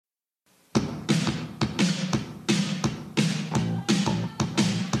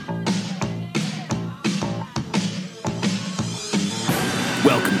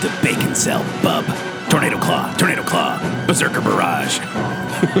to Bacon Cell, bub. Tornado Claw, Berserker Barrage.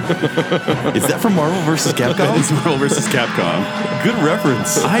 Is that from Marvel vs. Capcom? It's Marvel vs. Capcom. Good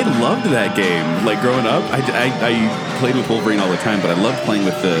reference. I loved that game. Like, growing up, I played with Wolverine all the time, but I loved playing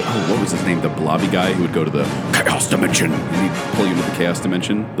with what was his name? The blobby guy who would go to the Chaos Dimension. And he'd pull you into the Chaos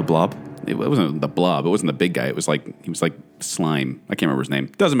Dimension. The Blob? It wasn't the blob. It wasn't the big guy. He was like slime. I can't remember his name.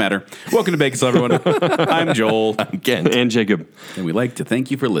 Doesn't matter. Welcome to Bacon Cell, everyone. I'm Joel. I'm Kent. And Jacob. And we'd like to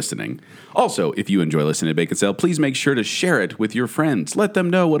thank you for listening. Also, if you enjoy listening to Bacon Cell, please make sure to share it with your friends. Let them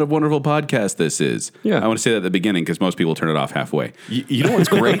know what a wonderful podcast this is. Yeah. I want to say that at the beginning because most people turn it off halfway. You know what's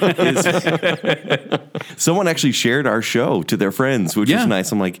great is someone actually shared our show to their friends, which was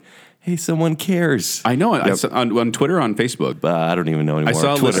nice. I'm like, hey, someone cares. I know. On Twitter, on Facebook. I don't even know anymore. I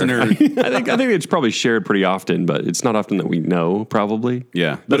saw a listener. I think it's probably shared pretty often, but it's not often that we know, probably.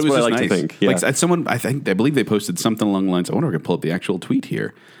 Yeah. That's But it was what I just like nice. to think. Yeah. Like someone, I believe they posted something along the lines. I wonder if I can pull up the actual tweet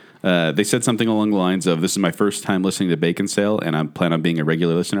here. They said something along the lines of, this is my first time listening to Bacon Sale, and I plan on being a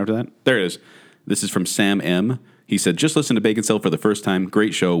regular listener after that. There it is. This is from Sam M. He said, just listen to Bacon Sale for the first time.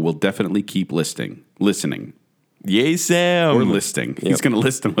 Great show. We'll definitely keep listening. Yay, Sam. Or listing. He's going to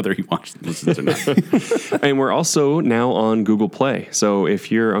list them whether he listens or not. And we're also now on Google Play. So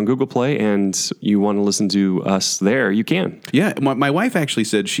if you're on Google Play and you want to listen to us there, you can. Yeah. My wife actually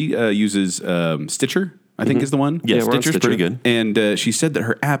said she uses Stitcher, I think is the one. Yeah, Yeah, we're on Stitcher's pretty good. And she said that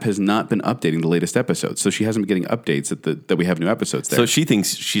her app has not been updating the latest episodes, so she hasn't been getting updates that we have new episodes there. So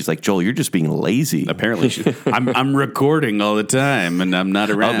she's like, Joel, you're just being lazy. Apparently, I'm recording all the time, and I'm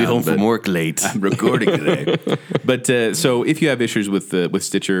not around. I'll be home but from work late. I'm recording today. But so if you have issues with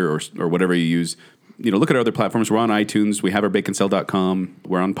Stitcher or whatever you use, look at our other platforms. We're on iTunes. We have our baconcell.com.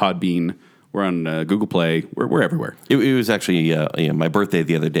 We're on Podbean. We're on Google Play. We're everywhere. It was actually my birthday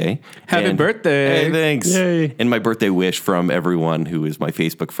the other day. Happy birthday. Hey, thanks. Yay. And my birthday wish from everyone who is my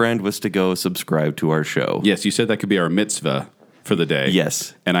Facebook friend was to go subscribe to our show. Yes, you said that could be our mitzvah for the day.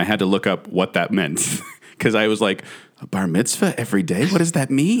 Yes. And I had to look up what that meant because I was like, a bar mitzvah every day? What does that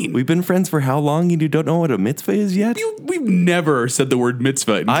mean? We've been friends for how long and you don't know what a mitzvah is yet? We've never said the word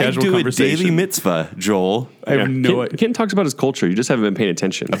mitzvah in I casual do a conversation. daily mitzvah, Joel. I have no idea. Ken talks about his culture. You just haven't been paying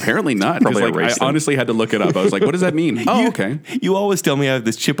attention. Apparently not. Because Probably a I race thing. honestly had to look it up. I was like, what does that mean? Oh, okay. You always tell me I have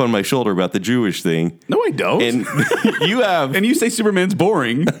this chip on my shoulder about the Jewish thing. No, I don't. And you have. And you say Superman's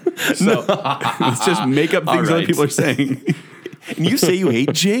boring. So let's just make up things All other right. people are saying. And you say you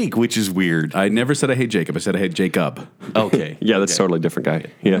hate Jake, which is weird. I never said I hate Jacob. I said I hate Jacob. Okay. Yeah, that's totally a different guy.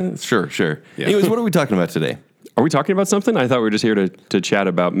 Yeah. Sure. Yeah. Anyways, what are we talking about today? Are we talking about something? I thought we were just here to chat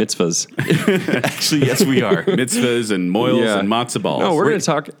about mitzvahs. Actually, yes, we are. Mitzvahs and moils Yeah. and matzo balls. No, we're going to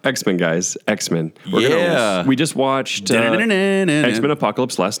talk X-Men, guys. X-Men. Yeah. We just watched X-Men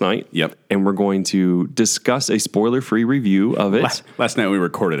Apocalypse last night. Yep. And we're going to discuss a spoiler-free review of it. Last night we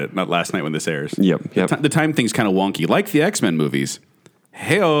recorded it, not last night when this airs. Yep. The time thing's kind of wonky, like the X-Men movies.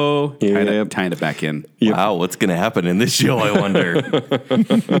 Hey-oh. Yep. Tying it back in. Wow, what's going to happen in this show, I wonder.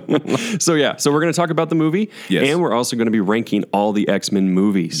 So we're going to talk about the movie. Yes. And we're also going to be ranking all the X-Men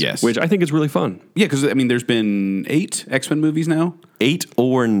movies. Yes. Which I think is really fun. Yeah, because, there's been 8 X-Men movies now, 8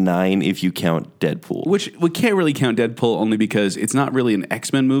 or 9 if you count Deadpool. which we can't really count Deadpool only because it's not really an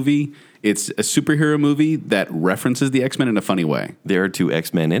X-Men movie. It's a superhero movie that references the X-Men in a funny way. There are 2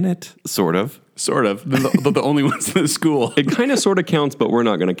 X-Men in it, sort of. Sort of. They're the only ones in the school. It kind of sort of counts, but we're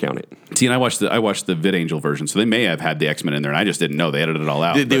not going to count it. See, and I watched the VidAngel version, so they may have had the X-Men in there, and I just didn't know. They edited it all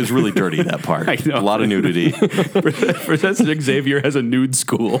out. It was really dirty, that part. I know. A lot of nudity. Professor Xavier has a nude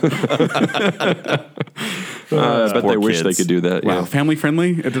school. I bet poor they wish they kids. could do that. Wow, Yeah. family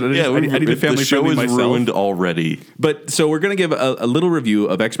friendly? I need a family the show friendly is myself. ruined already. But so we're going to give a little review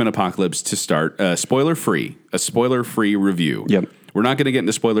of X-Men Apocalypse to start. Spoiler free review. Yep. We're not going to get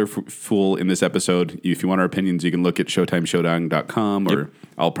into spoiler fool in this episode. If you want our opinions, you can look at ShowtimeShowdown.com or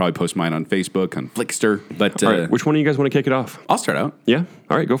I'll probably post mine on Facebook, on Flickster. But All right. Which one of you guys want to kick it off? I'll start out Yeah.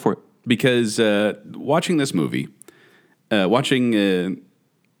 All right. Go for it. because watching this movie, watching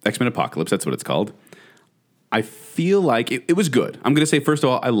X-Men Apocalypse, that's what it's called, I feel like it was good. I'm going to say, first of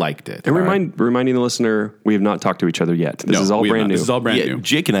all, I liked it. And reminding the listener, we have not talked to each other yet. This is all brand new. This is all brand Yeah, new.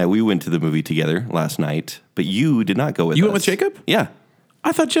 Jake and I, we went to the movie together last night, but you did not go with us. You went with Jacob? Yeah.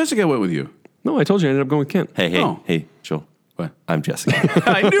 I thought Jessica went with you. No, I told you I ended up going with Kent. Hey, Joel. What? I'm Jessica.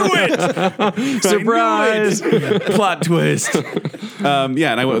 I knew it! Surprise! I knew it! Plot twist. Yeah,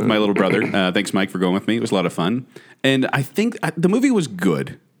 and I went with my little brother. Thanks, Mike, for going with me. It was a lot of fun. And I think the movie was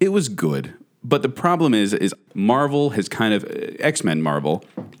good. It was good. But the problem is Marvel has kind of, X-Men Marvel,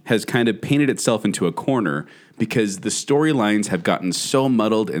 has kind of painted itself into a corner because the storylines have gotten so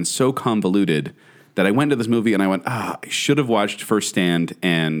muddled and so convoluted that I went to this movie and I went, I should have watched First Stand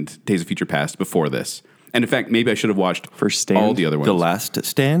and Days of Future Past before this. And in fact, maybe I should have watched First Stand? all the other ones. The Last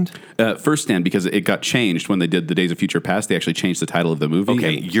Stand? First Stand, because it got changed when they did the Days of Future Past. They actually changed the title of the movie.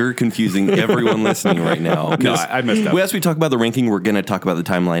 Okay, And- you're confusing everyone listening right now. No, I messed up. As we talk about the ranking, we're going to talk about the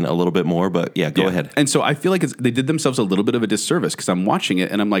timeline a little bit more, but yeah, go ahead. And so I feel like they did themselves a little bit of a disservice because I'm watching it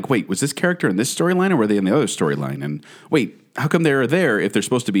and I'm like, wait, was this character in this storyline or were they in the other storyline? And wait, how come they're there if they're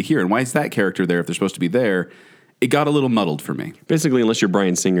supposed to be here? And why is that character there if they're supposed to be there? It got a little muddled for me. Basically, unless you're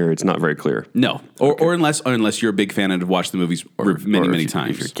Bryan Singer, it's not very clear. No, or unless you're a big fan and have watched the movies many If you're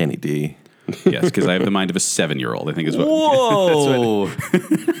times. Kenny D. Yes, because I have the mind of a 7-year-old. I think is what. Whoa!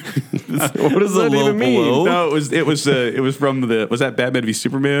 What does that even mean? No, it was from was that Batman v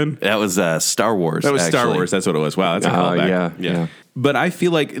Superman? That was Star Wars. That was Star actually. Wars. That's what it was. Wow, that's a callback. yeah. But I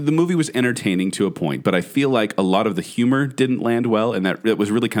feel like the movie was entertaining to a point, but I feel like a lot of the humor didn't land well, and that it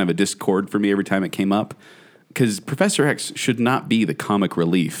was really kind of a discord for me every time it came up. Because Professor X should not be the comic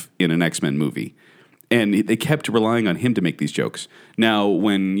relief in an X-Men movie. And they kept relying on him to make these jokes. Now,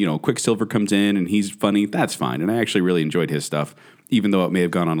 when, Quicksilver comes in and he's funny, that's fine. And I actually really enjoyed his stuff, even though it may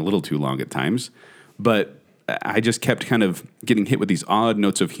have gone on a little too long at times. But I just kept kind of getting hit with these odd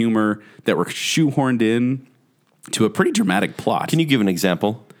notes of humor that were shoehorned in to a pretty dramatic plot. Can you give an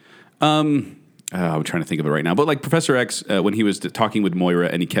example? I'm trying to think of it right now. But like Professor X, when he was talking with Moira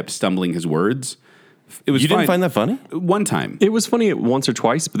and he kept stumbling his words, it was You fine. didn't find that funny? One time. It was funny once or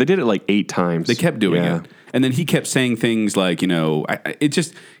twice, but they did it like 8 times. They kept doing Yeah. it. And then he kept saying things like,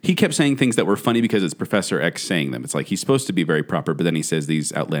 he kept saying things that were funny because it's Professor X saying them. It's like he's supposed to be very proper, but then he says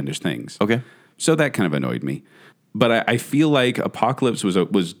these outlandish things. Okay. So that kind of annoyed me. But I feel like Apocalypse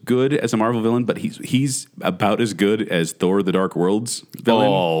was good as a Marvel villain, but he's about as good as Thor: The Dark World's villain.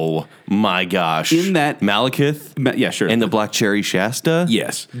 Oh my gosh! In that- Malekith, Yeah, sure. and the Black Cherry Shasta.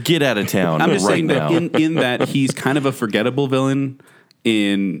 Yes. Get out of town I'm just right saying now. that in that he's kind of a forgettable villain.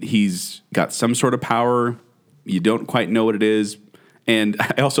 He's got some sort of power. You don't quite know what it is. And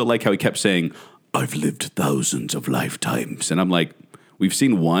I also like how he kept saying, "I've lived thousands of lifetimes," and I'm like, "We've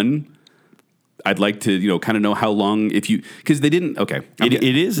seen one." I'd like to, kind of know how long because they didn't. Okay, It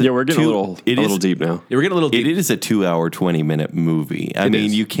is. Yeah, we're getting a little deep now. Yeah, we're getting a little deep. It is a 2-hour, 20-minute movie. I mean,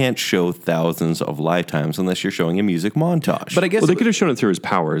 is. you can't show thousands of lifetimes unless you're showing a music montage. But I guess Well, they could have shown it through his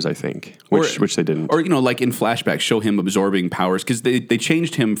powers, I think, which they didn't. Or like in flashbacks, show him absorbing powers because they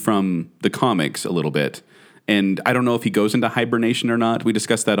changed him from the comics a little bit. And I don't know if he goes into hibernation or not. We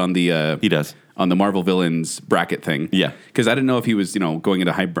discussed that on the he does. on the Marvel villains bracket thing. Yeah. Because I didn't know if he was, going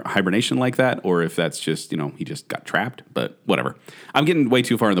into hibernation like that or if that's just, he just got trapped. But whatever. I'm getting way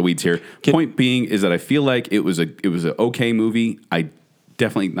too far in the weeds here. Point being is that I feel like it was an okay movie.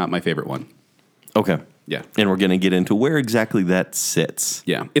 Definitely not my favorite one. Okay. Yeah. And we're going to get into where exactly that sits.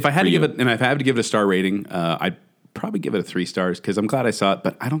 Yeah. If I had to you. give it, and if I had to give it a star rating, I'd probably give it a 3 stars because I'm glad I saw it,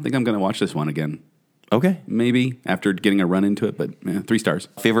 but I don't think I'm going to watch this one again. Okay. Maybe after getting a run into it, but 3 stars.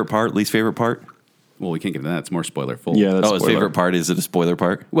 Favorite part, least favorite part? Well, we can't get into that. It's more spoiler full. Yeah, that's His spoiler. favorite part, is it a spoiler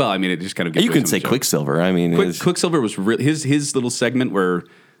part? Well, I mean, it just kind of gives You away can some say of the joke. Quicksilver. I mean, it's- Quicksilver was his little segment where,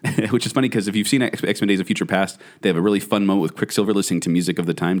 which is funny because if you've seen X-Men Days of Future Past, they have a really fun moment with Quicksilver listening to music of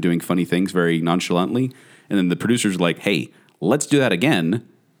the time, doing funny things very nonchalantly, and then the producers were like, "Hey, let's do that again."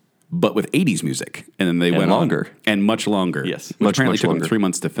 But with 80s music. And then they went longer. on. And much longer. Yes. Which apparently much took longer. them 3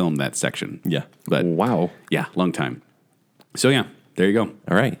 months to film that section. Yeah. But Wow. yeah, long time. So yeah, there you go.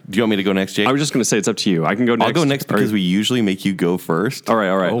 all right. Do you want me to go next, Jake? I was just going to say it's up to you. I can go next. I'll go next because Or- we usually make you go first. All right.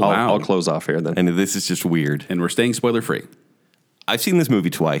 Oh, wow. I'll close off here then. And this is just weird. And we're staying spoiler free. I've seen this movie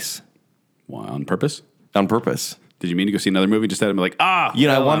twice Why, on purpose? on purpose. Did you mean to go see another movie just to be like, I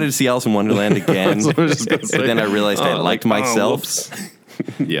wanted to see Alice in Wonderland again. That's what I was just gonna But say. then I realized I liked myself. whoops.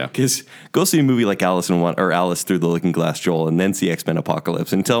 Yeah. Because go see a movie like Alice Through the Looking Glass, Joel, and then see X-Men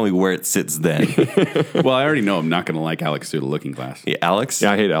Apocalypse and tell me where it sits then. Well, I already know I'm not going to like Alex Through the Looking Glass. Yeah, Alex?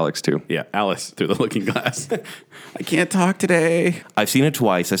 Yeah, I hate Alex too. Yeah, Alice Through the Looking Glass. I can't talk today. I've seen it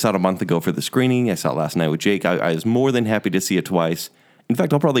twice. I saw it a month ago for the screening. I saw it last night with Jake. I was more than happy to see it twice. In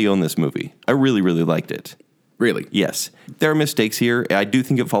fact, I'll probably own this movie. I really, really liked it. Really? Yes. There are mistakes here. I do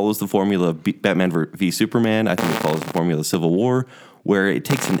think it follows the formula of Batman v Superman. I think it follows the formula of Civil War, where it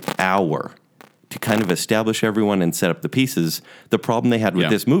takes an hour to kind of establish everyone and set up the pieces. The problem they had with Yeah.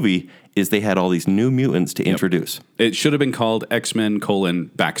 this movie is they had all these new mutants to introduce. It should have been called X-Men: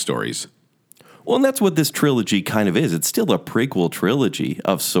 Backstories. Well, and that's what this trilogy kind of is. It's still a prequel trilogy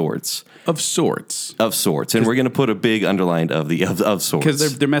of sorts. Of sorts. And we're going to put a big underline of sorts.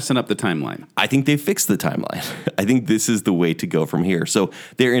 Because they're messing up the timeline. I think they fixed the timeline. I think this is the way to go from here. So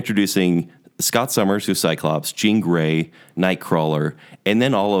they're introducing Scott Summers, who's Cyclops, Jean Grey, Nightcrawler, and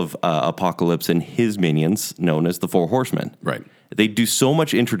then all of Apocalypse and his minions, known as the Four Horsemen. Right. They do so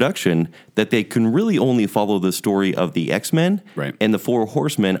much introduction that they can really only follow the story of the X-Men, Right. and the Four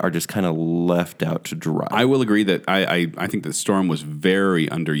Horsemen are just kind of left out to dry. I will agree that I think that Storm was very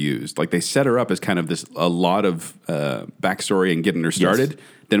underused. Like they set her up as kind of a lot of backstory and getting her started.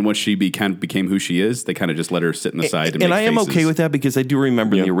 Then once she became who she is, they kind of just let her sit in the side and and make I am faces. okay with that because I do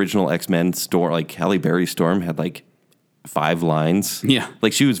remember in the original X-Men story, like Halle Berry's Storm had like 5 lines. Yeah.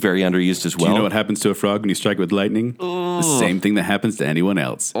 Like she was very underused as well. Do you know what happens to a frog when you strike it with lightning? The same thing that happens to anyone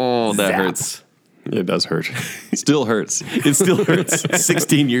else. Oh, that Zap. hurts. It does hurt. Still hurts. It still hurts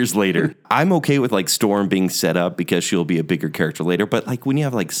 16 years later. I'm okay with like Storm being set up because she'll be a bigger character later. But like when you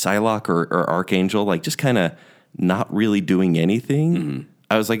have like Psylocke or Archangel, like just kind of not really doing anything,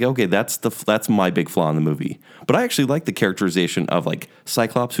 I was like, okay, that's my big flaw in the movie. But I actually like the characterization of like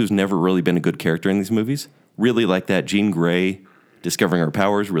Cyclops, who's never really been a good character in these movies. Really like that. Jean Grey discovering her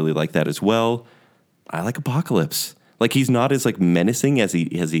powers, really like that as well. I like Apocalypse. Like he's not as like menacing as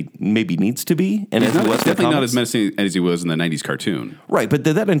he maybe needs to be, and He's as he was in the definitely not comics. as menacing as he was in the 90s cartoon. Right, but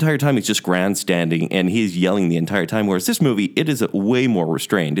that entire time he's just grandstanding and he's yelling the entire time. Whereas this movie, it is way more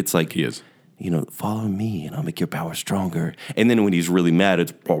restrained. It's like He is. Follow me and I'll make your power stronger. And then when he's really mad,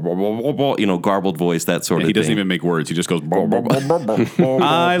 it's garbled voice, that sort of He thing. doesn't even make words. He just goes,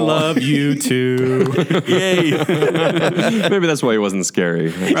 I love you too. Yay! Maybe that's why he wasn't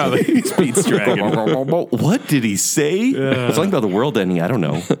scary. Probably he speeds dragon. What did he say? It's something about the world ending. I don't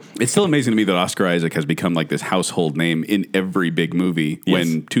know. It's still amazing to me that Oscar Isaac has become like this household name in every big movie. Yes.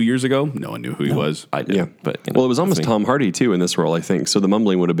 When 2 years ago, no one knew who he was. I did, Yeah, but well, it was almost that's me. Tom Hardy too in this role, I think. So the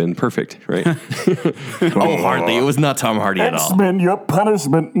mumbling would have been perfect, right? Oh, hardly. It was not Tom Hardy at all. X-Men, your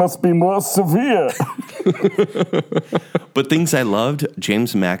punishment must be more severe. But things I loved,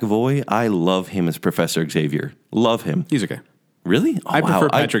 James McAvoy, I love him as Professor Xavier. Love him. He's okay. Really? Oh, I wow. prefer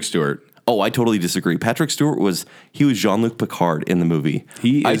Patrick Stewart. I totally disagree. Patrick Stewart was Jean-Luc Picard in the movie.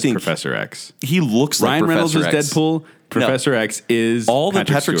 He I is think Professor X. he looks Ryan like Reynolds Professor is X. Deadpool. Professor X is All that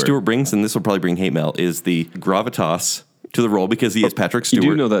Patrick Stewart. Stewart brings, and this will probably bring hate mail, is the gravitas to the role because he is Patrick You Stewart.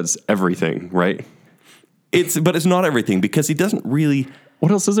 do know that's everything, right? But it's not everything because he doesn't really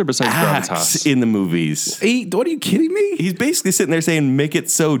What else is there besides act gravitas? in the movies. What are you kidding me? He's basically sitting there saying, "Make it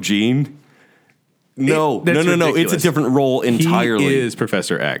so, Gene." No, That's no. It's a ridiculous. different role entirely. He is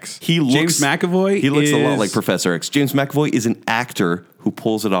Professor X. He looks, James McAvoy. He looks a lot is- like Professor X. James McAvoy is an actor who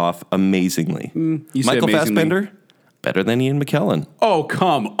pulls it off amazingly. you say Michael amazingly. Fassbender, better than Ian McKellen. Oh,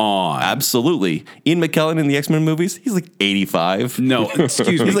 come on. Absolutely. Ian McKellen in the X-Men movies, he's like 85. No,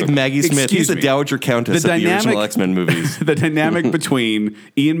 excuse me. He's like Maggie Smith. Excuse He's the me. Dowager Countess of the original X-Men movies. The dynamic between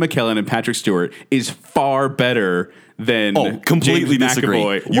Ian McKellen and Patrick Stewart is far better than completely James disagree.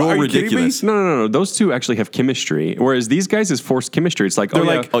 McAvoy. You're Are you kidding me? ridiculous. No. Those two actually have chemistry, whereas these guys is forced chemistry. It's like, They're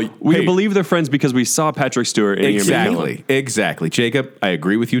like, we hey. believe they're friends because we saw Patrick Stewart and Ian McKellen. Exactly. Jacob, I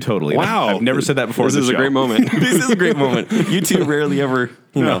agree with you totally. Wow. I've never said that before. This on is the a show. great moment. This is a great moment. You two rarely ever,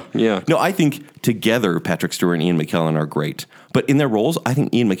 know. Yeah. No, I think together Patrick Stewart and Ian McKellen are great. But in their roles, I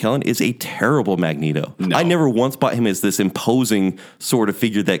think Ian McKellen is a terrible Magneto. No. I never once bought him as this imposing sort of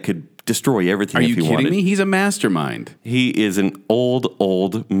figure that could destroy everything Are if you he kidding wanted. me? He's a mastermind. He is an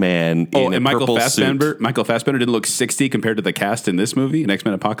old man in a And Michael purple Fassbender. suit. Michael Fassbender didn't look 60 compared to the cast in this movie, in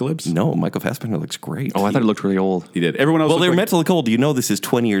X-Men Apocalypse. No, Michael Fassbender looks great. Oh, I thought it looked really old. He did. Everyone else. Well, looked they're like- meant to look old. You know, this is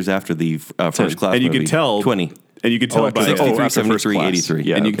 20 years after the first class and you movie. can tell 20. And you can tell by 63, after first 73, class. 83.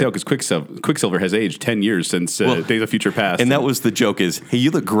 Yeah. and you okay. can tell because Quicksilver has aged 10 years since Days of Future Past. And that was the joke is, hey,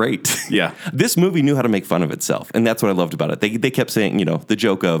 you look great. Yeah. This movie knew how to make fun of itself. And that's what I loved about it. They kept saying, the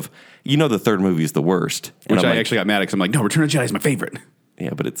joke of, the third movie is the worst. And which I'm I like, actually got mad because I'm like, no, Return of the Jedi is my favorite.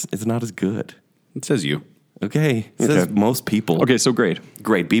 yeah, but it's not as good. It says you. Okay. It says most people. Okay, so great.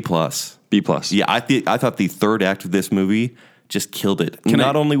 Great. B+. B plus. Yeah, I thought the third act of this movie just killed it.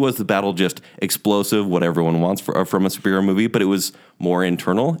 Not only was the battle just explosive, what everyone wants from a superhero movie, but it was more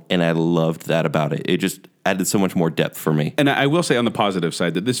internal, and I loved that about it. It just added so much more depth for me. And I will say on the positive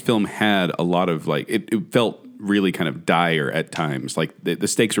side that this film had a lot of it felt really kind of dire at times. Like the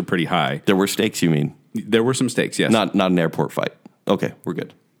stakes were pretty high. There were stakes, you mean? There were some stakes, yes. Not an airport fight. Okay, we're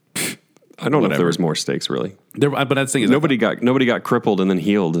good. I don't know if Whatever. there was more stakes really. But that's the thing is Nobody got crippled and then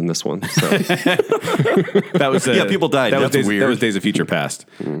healed in this one. So that was Yeah, people died. That was That's days, weird. That was Days of Future Past.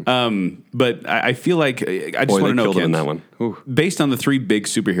 But I feel like I just boy, want they to know, killed him in Kent, that one. Ooh. based on the three big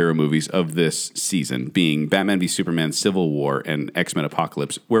superhero movies of this season, being Batman v Superman, Civil War, and X-Men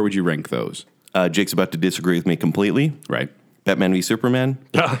Apocalypse, where would you rank those? Jake's about to disagree with me completely. Right. Batman v Superman,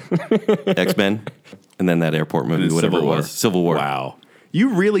 X-Men, and then that airport movie, And then whatever Civil it War. was. Civil War. Wow.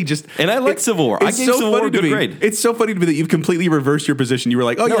 You really just And I like Civil War. I it's gave so Civil funny War a to good me. grade. It's so funny to me that you've completely reversed your position. You were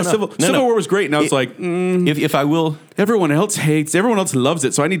like, "Oh yeah, Civil War was great," and I was like, If I will, "Everyone else loves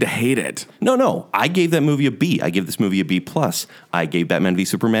it, so I need to hate it." no. I gave that movie a B. I gave this movie a B plus. I gave Batman v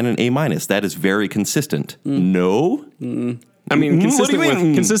Superman an A minus. That is very consistent. No. I mean, What do you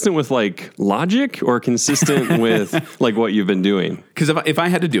mean? consistent with like logic, or consistent with like what you've been doing. Because if I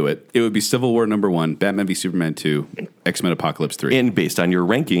had to do it, it would be Civil War #1, Batman v Superman 2, X-Men Apocalypse 3. And based on your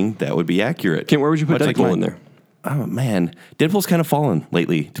ranking, that would be accurate. Kent, where would you put Much like Deadpool mine. in there? Oh man, Deadpool's kind of fallen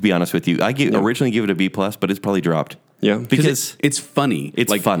lately. To be honest with you, I originally gave it a B plus, but it's probably dropped. Yeah. because it's funny.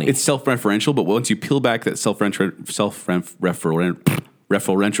 It's funny. It's self-referential, but once you peel back that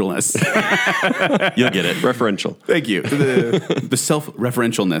self-referentialness, you'll get it. Referential. thank you. The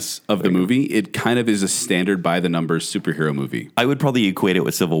self-referentialness of the movie, it kind of is a standard by the numbers superhero movie, I would probably equate it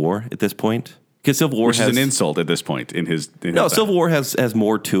with Civil War at this point, because Civil War which has is an insult at this point in his. no. Civil War has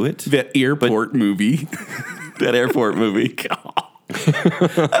more to it. that airport movie. That airport movie.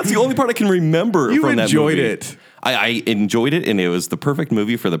 That's the only part I can remember You from that enjoyed movie. it. I enjoyed it, and it was the perfect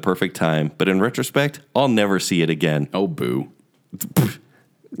movie for the perfect time. But in retrospect, I'll never see it again. Oh, boo.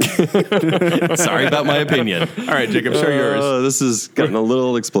 Sorry about my opinion. All right, Jacob, show yours. This has gotten a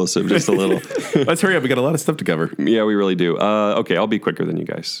little explosive, just a little. Let's hurry up. We got a lot of stuff to cover. Yeah, we really do. Okay, I'll be quicker than you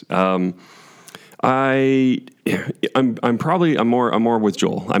guys. I'm more with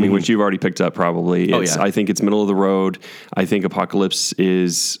Joel. I mean, which you've already picked up probably. Mm-hmm. Oh, yeah. I think it's middle of the road. I think Apocalypse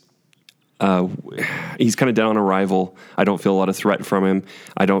is. He's kind of dead on arrival. I don't feel a lot of threat from him.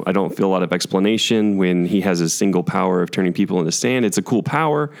 I don't feel a lot of explanation when he has his single power of turning people into sand. It's a cool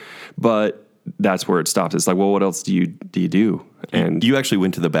power, but that's where it stops. It's like, well, what else do you do? And You actually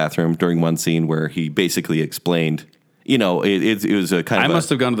went to the bathroom during one scene where he basically explained. You know, it was a kind I of. must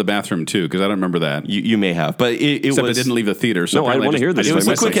have gone to the bathroom too because I don't remember that. You may have, but it Except was. I didn't leave the theater. So No, I apparently wanna hear this. It was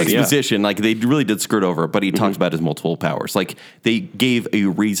I a quick missed it, yeah. exposition. Like they really did skirt over it, but he talks about his multiple powers. Like they gave a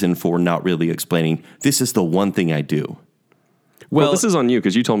reason for not really explaining. This is the one thing I do. well, this is on you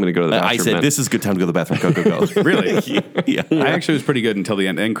because you told me to go to the bathroom. I said man. this is a good time to go to the bathroom. Go. Really? Yeah. I actually was pretty good until the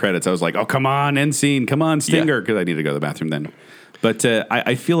end credits. I was like, oh, come on, end scene. Come on, Stinger. Because I needed to go to the bathroom then. But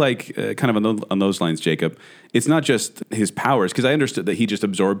I feel like kind of on those lines, Jacob, it's not just his powers, because I understood that he just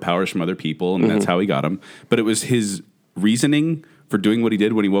absorbed powers from other people, and that's how he got them. But it was his reasoning for doing what he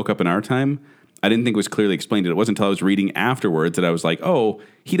did when he woke up in our time. I didn't think was clearly explained. It wasn't until I was reading afterwards that I was like, oh,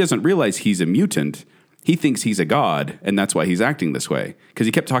 he doesn't realize he's a mutant. He thinks he's a god, and that's why he's acting this way. Because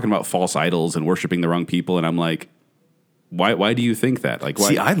he kept talking about false idols and worshiping the wrong people, and I'm like, why do you think that? Like, why?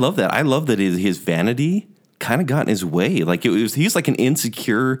 See, I love that. I love that his vanity kind of got in his way. Like he's like an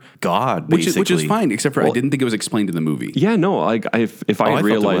insecure god, basically. which is fine, except for I didn't think it was explained in the movie. Yeah, no. Like if I I had felt it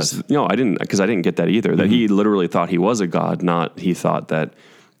realized, was. no, I didn't, because I didn't get that either. That he literally thought he was a god, not he thought that.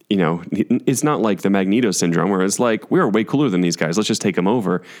 You know, it's not like the Magneto syndrome where it's like, we're way cooler than these guys. Let's just take them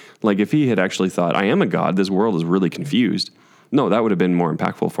over. Like if he had actually thought, I am a god, this world is really confused. No, that would have been more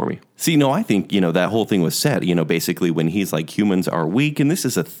impactful for me. See, no, I think, that whole thing was set, basically when he's like, humans are weak, and this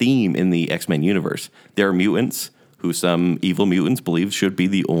is a theme in the X-Men universe. There are mutants who some evil mutants believe should be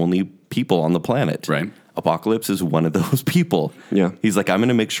the only people on the planet. Right. Apocalypse is one of those people. Yeah. He's like, I'm going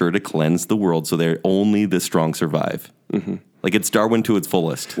to make sure to cleanse the world so they're only the strong survive. Mm-hmm. Like it's Darwin to its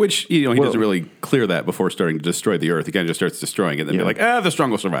fullest. Which, he doesn't really clear that before starting to destroy the Earth. He kind of just starts destroying it and then be like, the strong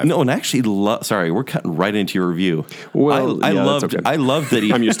will survive. No, and actually, sorry, we're cutting right into your review. Well, I yeah, loved, that's okay. I loved that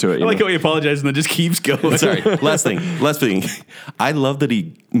he. I'm used to it. I like how he apologizes and then just keeps going. Sorry, last thing. I love that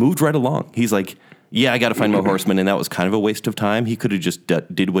he moved right along. He's like, yeah, I got to find my horseman, and that was kind of a waste of time. He could have just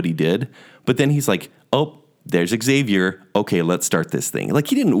did what he did, but then he's like, oh, there's Xavier. Okay, let's start this thing. Like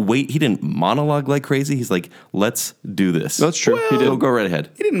he didn't wait. He didn't monologue like crazy. He's like, let's do this. That's true. He did. Go right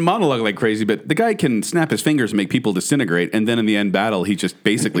ahead. He didn't monologue like crazy, but the guy can snap his fingers and make people disintegrate, and then in the end battle, he's just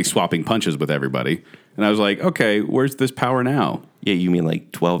basically swapping punches with everybody. And I was like, okay, where's this power now? Yeah, you mean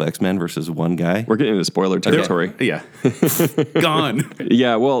like 12 X-Men versus one guy? We're getting into spoiler territory. Yeah. Gone.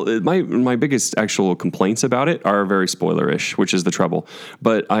 Yeah, well, my biggest actual complaints about it are very spoilerish, which is the trouble.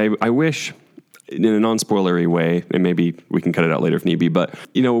 But I wish, in a non-spoilery way, and maybe we can cut it out later if need be, but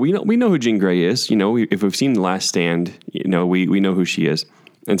we know who Jean Grey is. If we've seen The Last Stand, we know who she is.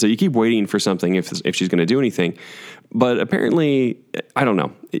 And so you keep waiting for something if she's going to do anything. But apparently, I don't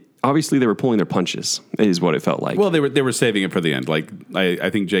know. Obviously, they were pulling their punches, is what it felt like. Well, they were saving it for the end. Like I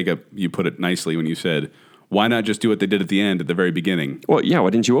think, Jacob, you put it nicely when you said, why not just do what they did at the end, at the very beginning? Well, yeah. Why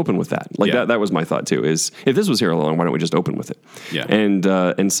didn't you open with that? Like Yeah. that was my thought too. Is if this was here all along, why don't we just open with it? Yeah.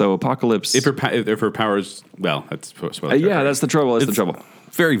 And so Apocalypse. If her powers, well, that's yeah, that's the trouble. That's the trouble.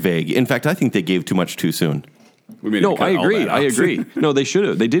 Very vague. In fact, I think they gave too much too soon. We made No, it cut I all agree. that I out. agree. No, they should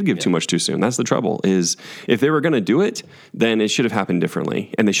have. They did give too much too soon. That's the trouble. Is if they were going to do it, then it should have happened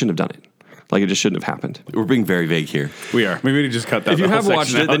differently, and they shouldn't have done it. Like it just shouldn't have happened. We're being very vague here. We are. Maybe we just cut that. If you whole have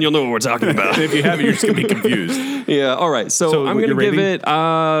watched section it, out. then you'll know what we're talking about. If you haven't, you're just gonna be confused. Yeah. All right. So So I'm going to your give rating?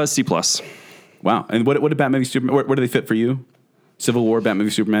 it C plus. Wow. And what did Batman v Superman? Where do they fit for you? Civil War, Batman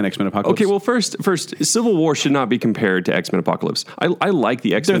v Superman, X-Men Apocalypse. Okay. Well, first, Civil War should not be compared to X-Men Apocalypse. I like the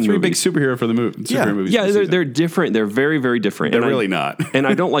they're X-Men three movies. big superhero for the movie. Superhero movies. Yeah, this season. they're different. They're very, very different. They're And really not. And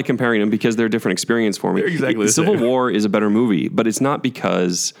I don't like comparing them because they're a different experience for me. They're exactly the Civil same. War is a better movie, but it's not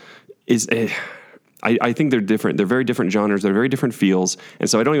because I think they're different. They're very different genres. They're very different feels, and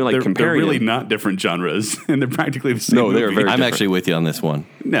so I don't even like They're comparing. really them. not different genres, and they're practically the same. No, they're movie. very I'm different. actually with you on this one.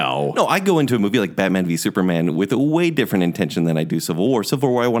 No. No, I go into a movie like Batman v Superman with a way different intention than I do Civil War.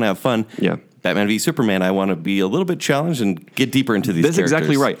 Civil War, I want to have fun. Yeah. Batman v Superman, I want to be a little bit challenged and get deeper into these That's characters.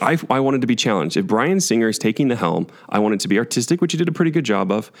 exactly right. I wanted to be challenged. If Bryan Singer is taking the helm, I want it to be artistic, which he did a pretty good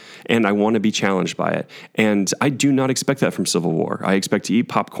job of, and I want to be challenged by it. And I do not expect that from Civil War. I expect to eat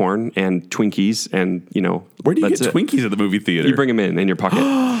popcorn and Twinkies, and Where do you that's get it. Twinkies at the movie theater? You bring them in your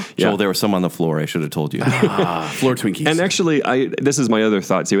pocket. Joel, there was some on the floor. I should have told you. floor Twinkies. And actually, this is my other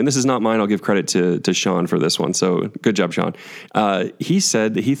thought too, and this is not mine. I'll give credit to Sean for this one. So good job, Sean. He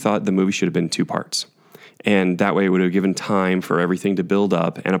said that he thought the movie should have been 2 parts, and that way it would have given time for everything to build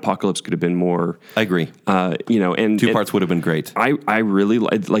up, and Apocalypse could have been more. I agree. And 2 parts would have been great. I really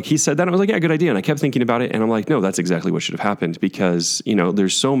like he said that. And I was like, yeah, good idea. And I kept thinking about it, and I'm like, no, that's exactly what should have happened because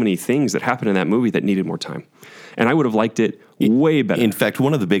there's so many things that happened in that movie that needed more time, and I would have liked it way better. In fact,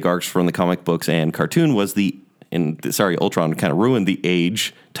 one of the big arcs from the comic books and cartoon was Ultron kind of ruined the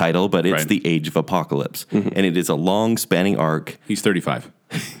Age title, but it's Right. the Age of Apocalypse. And it is a long spanning arc. He's 35.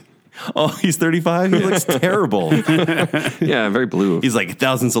 Oh, he's 35? He looks terrible. Yeah, very blue. He's like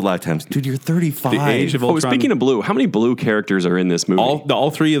thousands of lifetimes. Dude, you're 35. The Age of Oh, Ultron. speaking of blue, how many blue characters are in this movie? all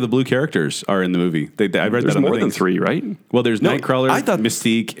 3 of the blue characters are in the movie. I read There's that on more the than things. 3, right? Well, there's No, Nightcrawler, I thought-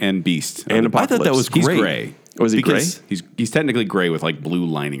 Mystique, and Beast. And I thought that was He's great. gray. Was he Because gray? He's technically gray with like blue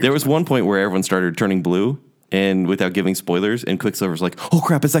lining. or There was something. one point where everyone started turning blue, and without giving spoilers, and Quicksilver's like, "Oh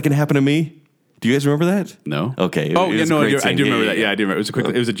crap, is that going to happen to me?" Do you guys remember that? No. Okay. Oh it yeah, was a no, great I scene. do remember that. Yeah, I do remember.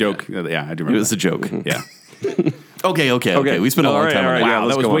 It was a joke. Yeah, I do remember. It was a joke. Yeah. Okay. We spent a All long right, time all on right, it. yeah, Wow,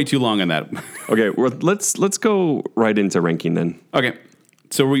 let's that was go way on. too long on that. Okay, well, let's go right into ranking then. Okay.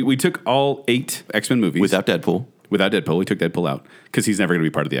 So we took all 8 X-Men movies. Without Deadpool. Without Deadpool. We took Deadpool out because he's never going to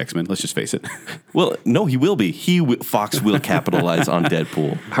be part of the X-Men. Let's just face it. Well, no, he will be. Fox will capitalize on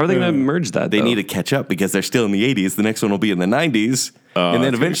Deadpool. How are they going to merge that? They though? need to catch up because they're still in the 80s. The next one will be in the 90s. And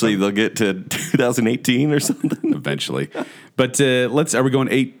then that's eventually they'll get to 2018 or something. Eventually. But are we going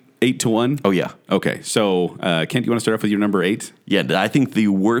 8 to 1? Oh, yeah. Okay. So, Kent, you want to start off with your number 8? Yeah, I think the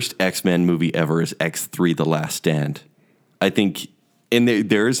worst X-Men movie ever is X3 The Last Stand. I think, and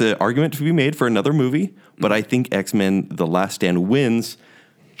there is an argument to be made for another movie, but I think X-Men The Last Stand wins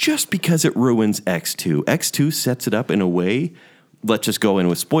just because it ruins X2. X2 sets it up in a way, let's just go in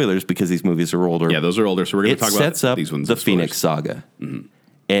with spoilers because these movies are older. Yeah, those are older, so we're going It to talk sets about up these ones. the as Phoenix spoilers. Saga.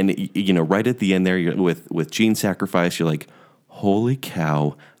 And, right at the end there you're with Jean's sacrifice, you're like, holy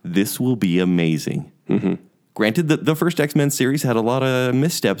cow, this will be amazing. Granted, the first X-Men series had a lot of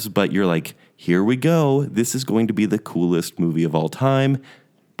missteps, but you're like, here we go. This is going to be the coolest movie of all time.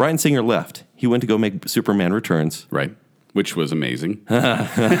 Bryan Singer left. He went to go make Superman Returns. Right. Which was amazing. I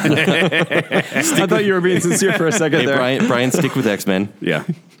thought you were being sincere for a second Hey, there. Brian, stick with X-Men. Yeah.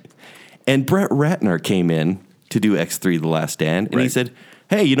 And Brett Ratner came in to do X3 The Last Stand, and he Right. said,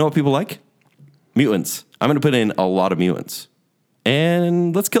 hey, you know what people like? Mutants. I'm going to put in a lot of mutants.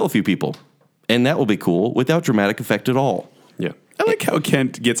 And let's kill a few people. And that will be cool without dramatic effect at all. Yeah. I like how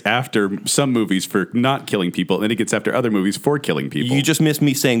Kent gets after some movies for not killing people, and then he gets after other movies for killing people. You just missed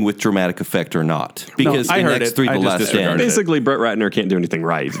me saying with dramatic effect or not. Because I in heard X3 it. I The just Last disregarded Stand, it. Basically, Brett Ratner can't do anything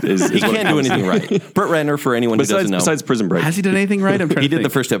right. he can't do anything right. Brett Ratner, for anyone who doesn't know, Besides Prison Break. Has he done anything right? I'm trying he to did the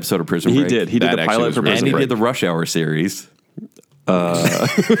think. first episode of Prison He Break. did. He did That the actually pilot was for really And Prison he Break. did the Rush Hour series.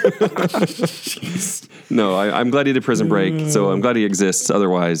 No, I'm glad he did Prison Break, so I'm glad he exists.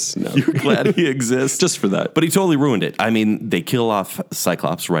 Otherwise, no. You're glad he exists. Just for that. But he totally ruined it. I mean, they kill off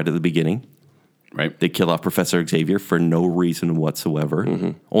Cyclops right at the beginning. Right. They kill off Professor Xavier for no reason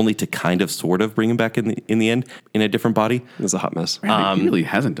whatsoever, only to kind of sort of bring him back in the end in a different body. It's a hot mess. He really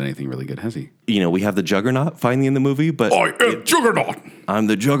hasn't done anything really good, has he? You know, we have the Juggernaut finally in the movie, but I am Juggernaut. I'm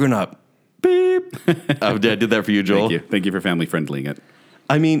the Juggernaut. Beep. I did that for you, Joel. Thank you. Thank you for family friendlying it.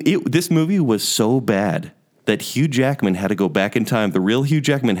 I mean, this movie was so bad that Hugh Jackman had to go back in time. The real Hugh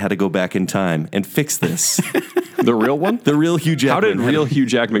Jackman had to go back in time and fix this. The real one? The real Hugh Jackman. How did real Hugh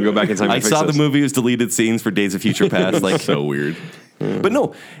Jackman go back in time? I to fix saw this? the movie was deleted scenes for Days of Future Past. Like, So weird. but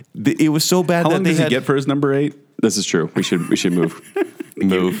no, it was so bad How that long they does he had get for his number 8? This is true. We should move.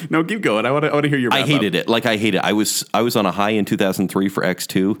 move. No, keep going. I want to hear your. I hated it. Like I hate it. I was on a high in 2003 for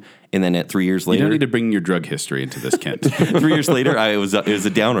X2, and then at 3 years You later, don't need to bring your drug history into this, Kent. 3 years later, it was a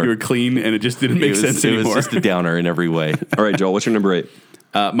downer. You were clean, and it just didn't make sense It was anymore. just a downer in every way. All right, Joel, what's your number 8?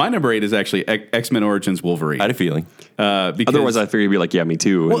 My number 8 is actually X-Men Origins Wolverine. I had a feeling. Because, Otherwise, I figured you'd be like, yeah, me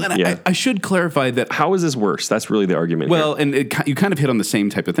too. well, and yeah. I should clarify that. How is this worse? That's really the argument. Well, here. and you kind of hit on the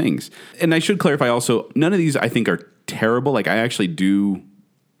same type of things. And I should clarify also, none of these I think are terrible. Like I actually do.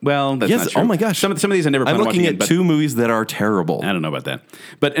 Well, that's Yes, not true. oh my gosh. Some of these I never plan I'm on looking watching at again, but 2 movies that are terrible. I don't know about that.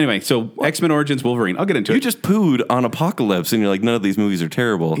 But anyway, so X-Men Origins Wolverine. I'll get into You it. just pooed on Apocalypse, and you're like, none of these movies are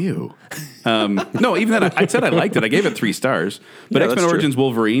terrible. Ew. No, even that I said I liked it. I gave it 3 stars. But Yeah, X-Men that's true. Origins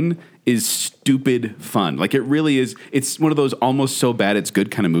Wolverine is stupid fun. Like it really is. It's one of those almost so bad it's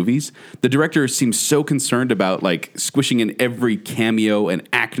good kind of movies. The director seems so concerned about like squishing in every cameo and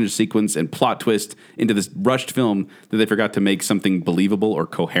action sequence and plot twist into this rushed film that they forgot to make something believable or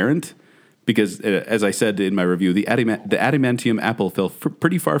coherent. Because as I said in my review, the adamantium apple fell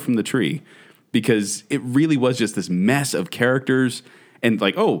pretty far from the tree because it really was just this mess of characters. And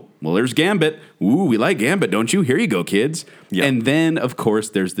like, oh, well, there's Gambit. Ooh, we like Gambit, don't you? Here you go, kids. Yeah. And then, of course,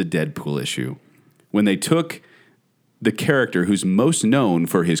 there's the Deadpool issue. When they took the character who's most known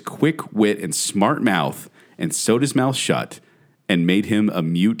for his quick wit and smart mouth and sewed his mouth shut and made him a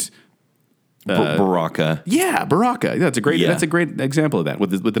mute. Baraka. Yeah, Baraka. That's a great. Yeah. That's a great example of that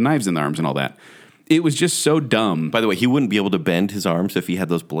with the knives in the arms and all that. It was just so dumb. By the way, he wouldn't be able to bend his arms if he had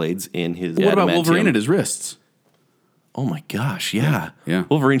those blades in his What about adamantium. Wolverine at his wrists? Oh my gosh, yeah. Yeah.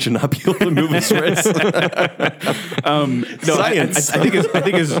 Wolverine should not be able to move his wrists. No, Science. I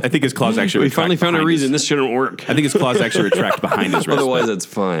think his claws actually. we finally retract found a behind reason his- this shouldn't work. I think his claws actually retract behind his wrist. Otherwise, it's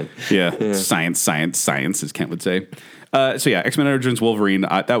fine. Yeah. Science, as Kent would say. So yeah, X-Men Origins Wolverine.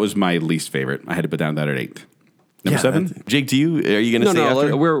 That was my least favorite. I had to put down that at 8. Number 7. Jake, are you going to No, say after?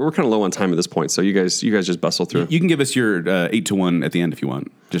 no, we're kind of low on time at this point, so you guys just bustle through. You can give us your 8-1 at the end if you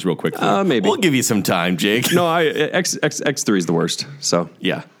want, just real quick. Maybe. We'll give you some time, Jake. No, X3 is the worst. So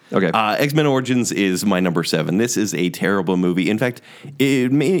Yeah. Okay. X-Men Origins is my number 7. This is a terrible movie. In fact,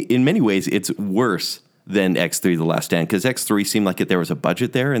 in many ways, it's worse than X3 The Last Stand because X3 seemed like there was a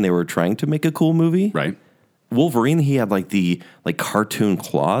budget there and they were trying to make a cool movie. right. Wolverine, he had the cartoon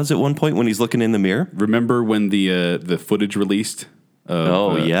claws at one point when he's looking in the mirror. Remember when the footage released? Yeah.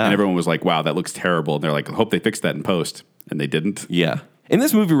 And everyone was like, "Wow, that looks terrible." And they're like, "I hope they fixed that in post," and they didn't. Yeah. And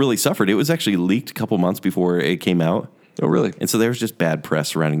this movie really suffered. It was actually leaked a couple months before it came out. oh, really? And so there was just bad press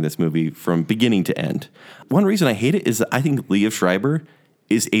surrounding this movie from beginning to end. One reason I hate it is that I think Liev Schreiber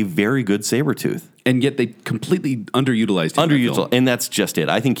is a very good Sabretooth. And yet they completely underutilized him. in that film. And that's just it.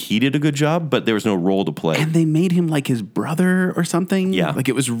 I think he did a good job, but there was no role to play. And they made him like his brother or something. Yeah. Like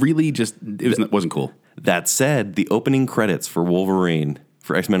it was really just it wasn't cool. That said, the opening credits for Wolverine,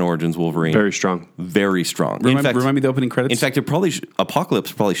 for X-Men Origins Wolverine, Very strong. very strong. Remind me of the opening credits. In fact, it probably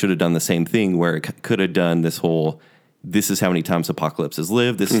Apocalypse probably should have done the same thing where it could have done this whole. This is how many times Apocalypse has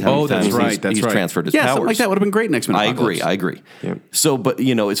lived. This is how many times he's transferred his powers. Something like that would have been great in X-Men I Apocalypse. agree. Yeah. So, but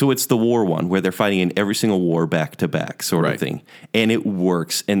so it's the war one where they're fighting in every single war back to back sort Right. of thing, and it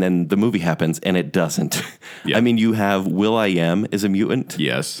works. And then the movie happens, and it doesn't. Yeah. I mean, you have Will.i.am as a mutant.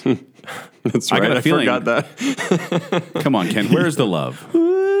 Yes. That's I right. got a I feeling- forgot that. Come on, Ken. Where's the love?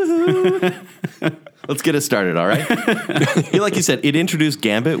 Let's get it started, all right? Like you said, it introduced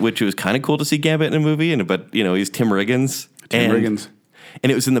Gambit, which was kind of cool to see Gambit in a movie, but he's Tim Riggins. Riggins.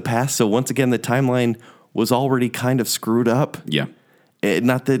 And it was in the past, so once again, the timeline was already kind of screwed up. Yeah.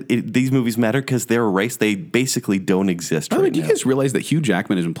 Not that these movies matter because they're a race. They basically don't exist By the way, right do you now. guys realize that Hugh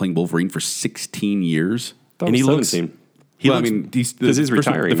Jackman has been playing Wolverine for 16 years? And he looks... 17. Well, looks- I mean, he's 'cause he's first,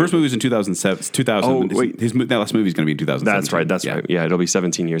 retiring. The first movie was in 2007. 2000. Oh, wait. That last movie is going to be in 2017. That's right. That's right. Yeah, it'll be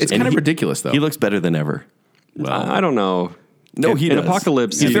 17 years. It's And kind of he- ridiculous, though. He looks better than ever. I don't know. No, he in does.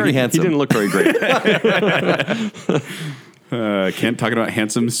 Apocalypse, He's he very didn't- handsome. He didn't look very great. Kent talking about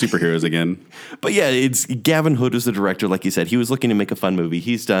handsome superheroes again. But yeah, it's Gavin Hood is the director, like you said. He was looking to make a fun movie.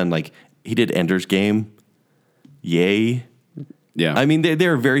 He's done, he did Ender's Game. Yay. Yeah. I mean,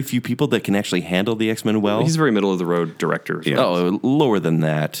 there are very few people that can actually handle the X-Men well. He's a very middle of the road director. Yeah. Oh, lower than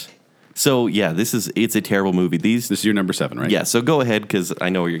that. So yeah, it's a terrible movie. this is your number 7, right? Yeah, so go ahead because I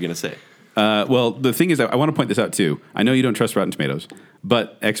know what you're going to say. Well, the thing is, I want to point this out too. I know you don't trust Rotten Tomatoes,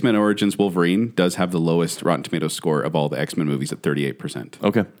 but X-Men Origins Wolverine does have the lowest Rotten Tomatoes score of all the X-Men movies at 38%.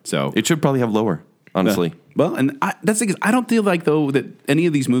 Okay. So It should probably have lower, honestly. Well, and that's the thing is, I don't feel like though that any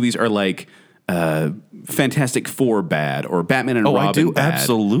of these movies are like Fantastic Four bad or Batman and Oh, Robin I do bad.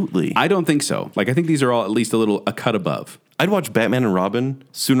 absolutely. I don't think so. Like I think these are all at least a cut above. I'd watch Batman and Robin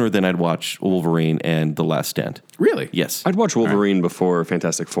sooner than I'd watch Wolverine and The Last Stand. Really? Yes. I'd watch Wolverine before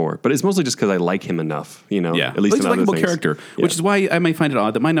Fantastic Four, but it's mostly just because I like him enough, you know. Yeah, at least he's in a other likable things. character, Yeah. which is why I may find it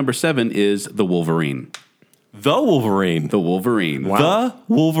odd that my number 7 is the Wolverine. The Wolverine. The Wolverine. The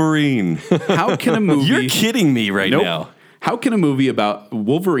Wolverine. How can a movie? You're kidding me right Nope. now. How can a movie about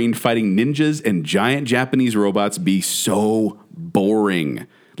Wolverine fighting ninjas and giant Japanese robots be so boring?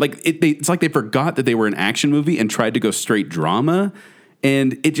 Like it's like they forgot that they were an action movie and tried to go straight drama,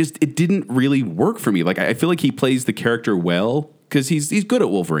 and it didn't really work for me. Like I feel like he plays the character well because he's good at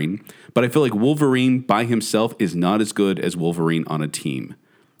Wolverine, but I feel like Wolverine by himself is not as good as Wolverine on a team.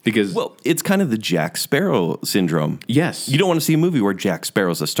 Because Well, it's kind of the Jack Sparrow syndrome. yes, You don't want to see a movie where Jack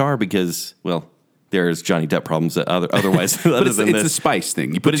Sparrow's a star because, well, there's Johnny Depp problems that otherwise. but other it's than a this. spice thing.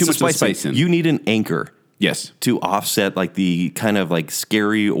 You put But it's too a much of the spice spice thing. in. You need an anchor yes. to offset like the kind of like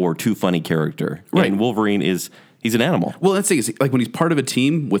scary or too funny character. Right. And Wolverine he's an animal. Well, let's say it's like when he's part of a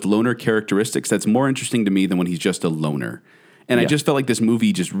team with loner characteristics, that's more interesting to me than when he's just a loner. And I Yeah. just felt like this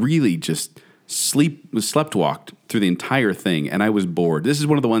movie just really slept walked through the entire thing, and I was bored. This is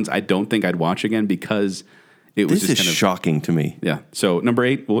one of the ones I don't think I'd watch again because it was This just is kind of shocking to me. yeah. So number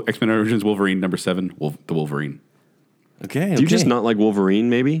 8, X-Men Origins Wolverine. Number 7, the Wolverine. Okay. Do you just not like Wolverine,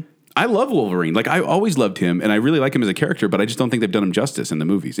 maybe? I love Wolverine. Like I always loved him, and I really like him as a character, but I just don't think they've done him justice in the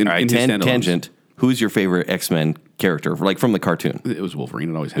movies. In, All right, in his standalones. tangent. Who's your favorite X-Men character, like from the cartoon? It was Wolverine.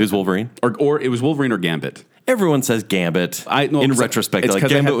 It always It was Wolverine. or it was Wolverine or Gambit. Everyone says Gambit. No, in 'cause retrospect, it's like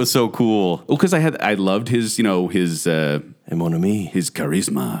 'cause I Gambit had- was so cool. Well, because I loved his his And mon ami. his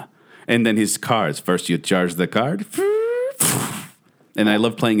charisma, and then his cards. First, you charge the card, and I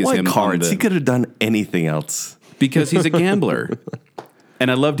love playing as Why him on cards? the- He could have done anything else. because he's a gambler, and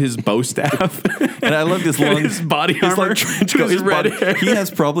I loved his bow staff And I love this long his body his armor, like trench coat, his his red body- hair. He has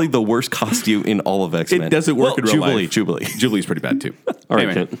probably the worst costume in all of X-Men. It doesn't work in real Jubilee, life. Jubilee. Jubilee's pretty bad too. All right,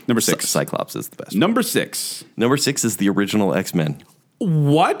 Anyway, Kent. number 6. Cyclops is the best. Number 6. Number 6 is the original X-Men.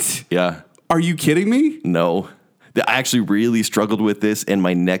 What? Yeah. Are you kidding me? No. I actually really struggled with this, and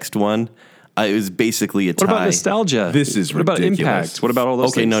my next one, it was basically a tie. What about nostalgia? This is what about ridiculous. Impact? What about all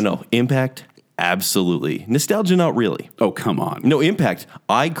those Okay, things? no. Impact, absolutely. Nostalgia, not really. Oh, come on. No, Impact.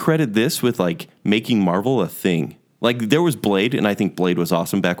 I credit this with like making Marvel a thing. Like there was Blade, and I think Blade was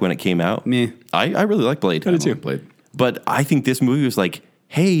awesome back when it came out. Meh. I really like Blade. I did too. But I think this movie was like,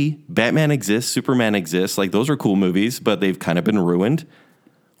 hey, Batman exists, Superman exists. Like those are cool movies, but they've kind of been ruined.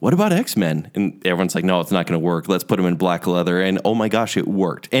 What about X-Men? And everyone's like, no, it's not going to work. Let's put them in black leather. And oh my gosh, it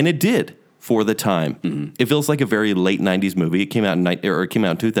worked. And it did for the time. Mm-hmm. It feels like a very late 90s movie. It came out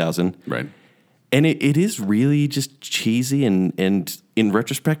in 2000. Right. And it is really just cheesy and in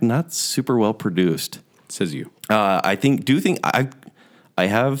retrospect, not super well produced. Says you. I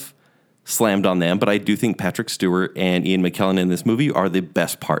have slammed on them, but I do think Patrick Stewart and Ian McKellen in this movie are the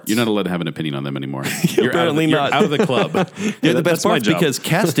best parts. You're not allowed to have an opinion on them anymore. Apparently you're not. out of the club. They're the best that's my parts job. because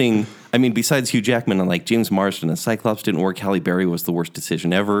casting, I mean, besides Hugh Jackman and like James Marsden and Cyclops didn't work. Halle Berry was the worst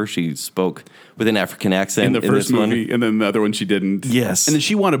decision ever. She spoke with an African accent in the first this movie, one. and then the other one she didn't. Yes. and then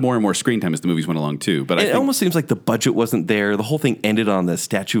she wanted more and more screen time as the movies went along too. But I It think, almost seems like the budget wasn't there. The whole thing ended on the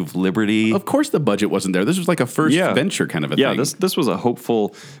Statue of Liberty. of course, the budget wasn't there. This was like a first venture kind of a Yeah, thing. this was a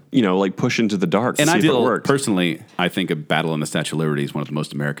hopeful, like push into the dark. and to I see if it feel worked. personally, I think a battle on the Statue of Liberty is one of the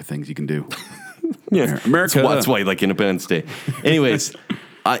most American things you can do. Yeah. America. That's why, like Independence Day. Anyways,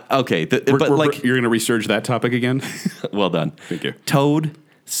 but like, you're going to research that topic again. well done. Thank you. Toad,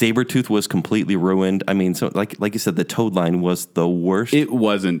 Sabretooth was completely ruined. I mean, so like you said, the Toad line was the worst It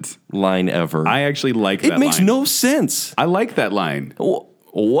wasn't. line ever. I actually like that. it makes line. no sense. I like that line.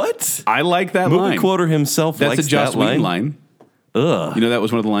 What? I like that Movie line. quoter himself That's likes a Joss that Whedon line. line. Ugh. You know that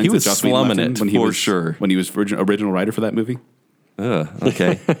was one of the lines He was that Joss Whedon left slumming in it, when he for was sure. when he was original writer for that movie.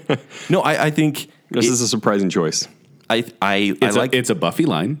 Okay. No, I think This is a surprising choice. I like It's a Buffy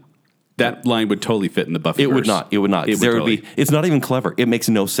line. That line would totally fit in the Buffy. it would not. It would not. It would There would totally. be. It's not even clever. It makes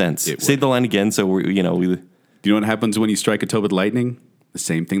no sense. It Say would. the line again. So we. Do you know what happens when you strike a toe with lightning? The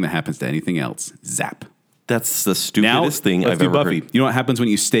same thing that happens to anything else. Zap. That's the Now, stupidest thing let's I've do ever Buffy. heard. You know what happens when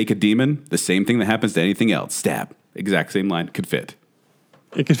you stake a demon? The same thing that happens to anything else. Stab. Exact same line. Could fit.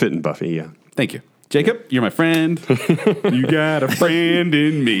 It could fit in Buffy, yeah. Thank you. Jacob, you're my friend. You got a friend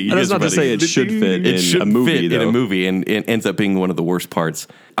in me. That's not to say it should fit It in should a movie, fit in though. a movie, and it ends up being one of the worst parts.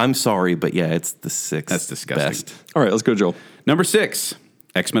 I'm sorry, but yeah, it's the sixth. That's disgusting. Best. All right, let's go, Joel. Number 6,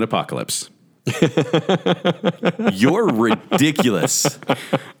 X-Men Apocalypse. You're ridiculous.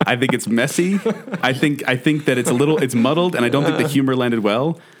 I think it's messy. I think that it's muddled, and I don't think the humor landed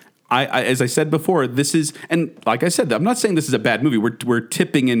well. as I said before, this is, and like I said, I'm not saying this is a bad movie. We're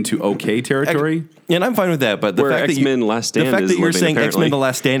tipping into okay territory. And I'm fine with that, but the Where fact that X-Men Last Stand the fact is that you're living, saying apparently. X-Men: The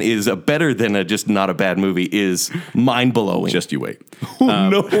Last Stand is a better than a just not a bad movie is mind blowing. Just you wait.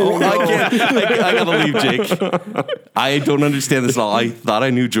 No, I can't. I gotta leave, Jake. I don't understand this at all. I thought I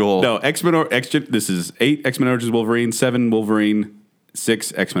knew Joel. No, X-Men or this is 8 X-Men Origins Wolverine, 7 Wolverine,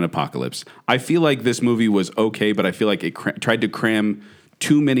 6 X-Men Apocalypse. I feel like this movie was okay, but I feel like it tried to cram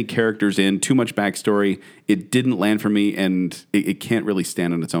too many characters in, too much backstory. It didn't land for me, and it can't really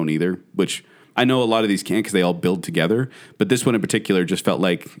stand on its own either, which I know a lot of these can't because they all build together, but this one in particular just felt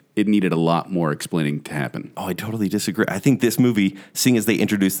like it needed a lot more explaining to happen. Oh, I totally disagree. I think this movie, seeing as they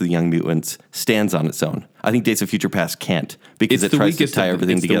introduced the Young Mutants, stands on its own. I think Days of Future Past can't because it tries to tie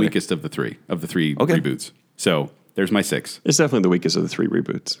everything it's together. the weakest of the three Okay. reboots. So there's my 6. It's definitely the weakest of the 3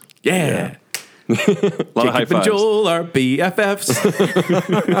 reboots. Yeah. A lot of high Jacob and fives. Joel are BFFs.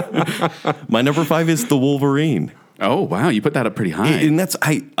 My number 5 is The Wolverine. Oh wow, you put that up pretty high. And that's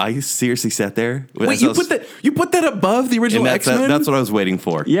I seriously sat there. Wait, you put that above the original and X-Men? that's what I was waiting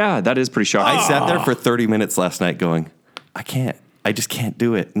for. Yeah, that is pretty shocking. I sat there for 30 minutes last night going, I just can't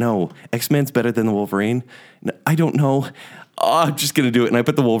do it. No, X-Men's better than the Wolverine. No, I don't know. I'm just going to do it. And I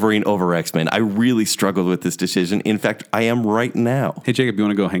put the Wolverine over X-Men. I really struggled with this decision. In fact, I am right now. Hey, Jacob, you want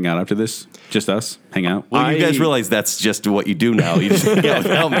to go hang out after this? Just us? Hang out? Well, you guys realize that's just what you do now. You just hang out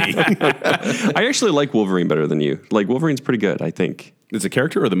without me. I actually like Wolverine better than you. Like Wolverine's pretty good, I think. It's a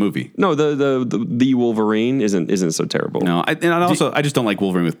character or the movie? No, the Wolverine isn't so terrible. No, I just don't like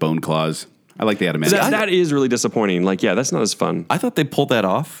Wolverine with bone claws. I like the adamantium. That is really disappointing. Like, yeah, that's not as fun. I thought they pulled that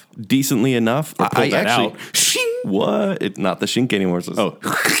off decently enough. I that actually, out. Shing! What? It's not the Shink anymore. So Oh,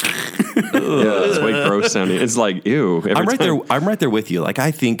 Yeah, it's way gross sounding. It's like, ew. every I'm right time. there. I'm right there with you. Like I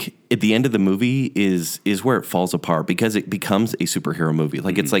think at the end of the movie is where it falls apart because it becomes a superhero movie.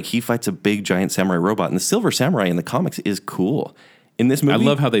 Like it's like he fights a big giant samurai robot, and the Silver Samurai in the comics is cool. In this movie, I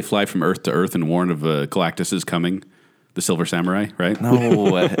love how they fly from Earth to Earth and warn of Galactus is coming. The Silver Samurai, right? No,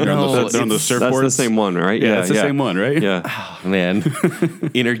 They're on those surfboards. That's the same one, right? Yeah, it's the same one, right? Yeah. man,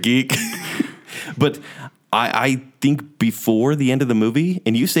 inner geek. But I think before the end of the movie,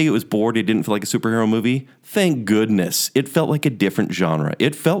 and you say it was bored, it didn't feel like a superhero movie. Thank goodness. It felt like a different genre.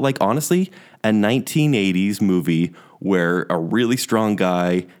 It felt like, honestly, a 1980s movie where a really strong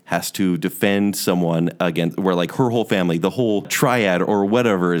guy has to defend someone against, where like her whole family, the whole triad or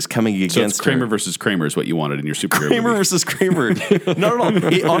whatever is coming against So it's Kramer her. versus Kramer is what you wanted in your superhero Kramer movie. versus Kramer. Not at all.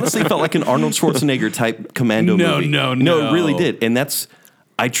 It honestly felt like an Arnold Schwarzenegger type commando movie. No. it really did. And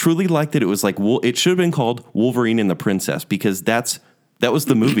I truly liked that it was like, it should have been called Wolverine and the Princess because that was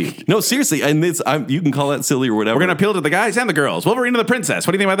the movie. No, seriously. And you can call that silly or whatever. We're going to appeal to the guys and the girls. Wolverine and the Princess.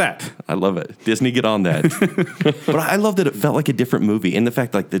 What do you think about that? I love it. Disney, get on that. But I love that it felt like a different movie. And the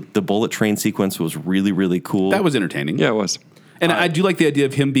fact like the bullet train sequence was really, really cool. That was entertaining. Yeah, it was. And I do like the idea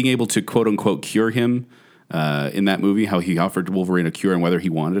of him being able to quote unquote cure him in that movie, how he offered Wolverine a cure and whether he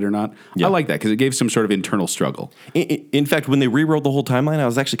wanted it or not. Yeah. I like that because it gave some sort of internal struggle. In fact, when they rewrote the whole timeline, I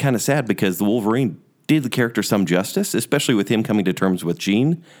was actually kind of sad because the Wolverine did the character some justice, especially with him coming to terms with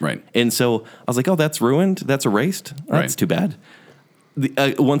Jean. Right. And so I was like, oh, that's ruined. That's erased. That's Right. too bad.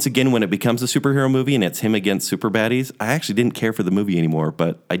 Once again, when it becomes a superhero movie and it's him against super baddies, I actually didn't care for the movie anymore,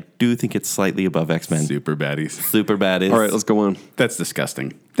 but I do think it's slightly above X-Men. Super baddies. Super baddies. All right, let's go on. That's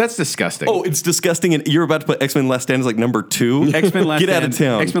disgusting. That's disgusting. Oh, it's disgusting. And you're about to put X-Men Last Stand as like number 2? X-Men Last Get Stand. out of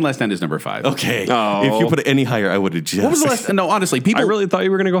town. X-Men Last Stand is number 5. Okay. Oh. If you put it any higher, I would have just. What was the last? No, honestly, people I really thought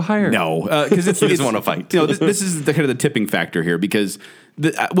you were going to go higher. no because He doesn't wanna fight. You know, this is the kind of the tipping factor here because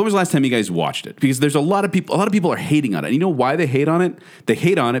when was the last time you guys watched it? Because there's a lot of people are hating on it. And you know why they hate on it? They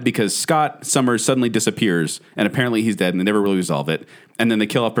hate on it because Scott Summers suddenly disappears and apparently he's dead and they never really resolve it. And then they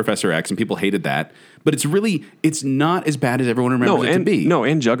kill off Professor X and people hated that. But it's not as bad as everyone remembers it to be.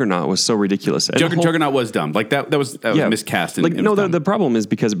 And Juggernaut was so ridiculous. And the whole- Juggernaut was dumb. Like that was miscast. And, like it was dumb. the problem is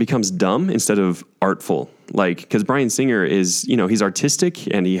because it becomes dumb instead of artful. Like because Bryan Singer is he's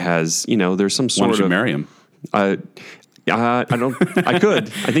artistic and he has there's some Why sort don't you of marry him? I don't. I could.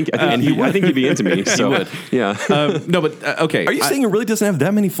 I think he'd be into me. So would. yeah. No, but okay. Are you saying it really doesn't have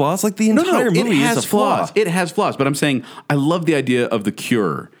that many flaws? Like the entire movie it has is a flaw. flaws. It has flaws, but I'm saying I love the idea of the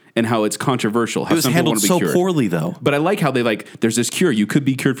cure and how it's controversial. How It was some people want handled to be so cured. poorly, though. But I like how they there's this cure. You could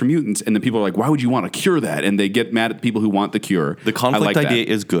be cured from mutants, and then people are like, why would you want to cure that? And they get mad at the people who want the cure. The conflict I like idea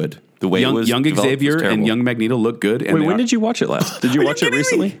that. is good. The way it was young developed was Xavier terrible. and young Magneto look good. And Wait, when did you watch it last? Did you watch it kidding me?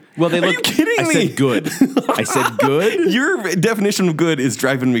 recently? Well, they Are look. you kidding I me? said good. I said good. Your definition of good is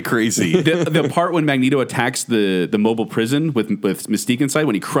driving me crazy. The part when Magneto attacks the mobile prison with Mystique inside,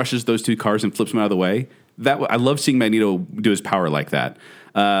 when he crushes those two cars and flips them out of the way, I love seeing Magneto do his power like that.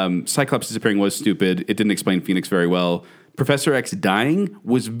 Cyclops disappearing was stupid. It didn't explain Phoenix very well. Professor X dying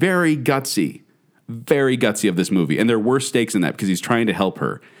was very gutsy of this movie. And there were stakes in that because he's trying to help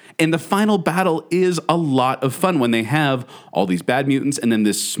her. And the final battle is a lot of fun when they have all these bad mutants and then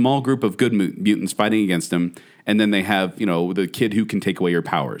this small group of good mutants fighting against them. And then they have, the kid who can take away your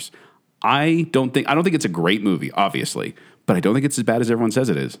powers. I don't think it's a great movie, obviously, but I don't think it's as bad as everyone says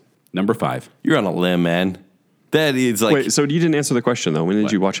it is. Number 5. You're on a limb, man. That is like... Wait, so you didn't answer the question, though. When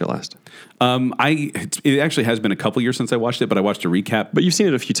did you watch it last? It actually has been a couple years since I watched it, but I watched a recap. But you've seen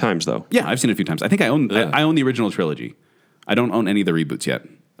it a few times, though. Yeah, I've seen it a few times. I think I own the original trilogy. I don't own any of the reboots yet.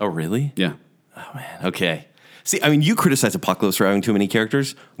 Oh, really? Yeah. Oh, man. Okay. See, I mean, you criticize Apocalypse for having too many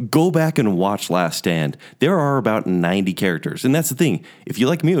characters. Go back and watch Last Stand. There are about 90 characters. And that's the thing. If you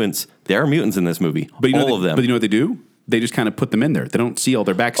like mutants, there are mutants in this movie. But all of them. But you know what they do? They just kind of put them in there. They don't see all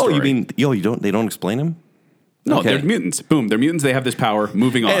their backstory. Oh, you mean, they don't explain them? No, Okay. they're mutants. Boom, they're mutants. They have this power.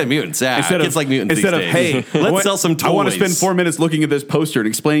 Moving on. Hey, mutants. Kids like mutants Instead of, these days. hey, Let's sell some toys. I want to spend 4 minutes looking at this poster and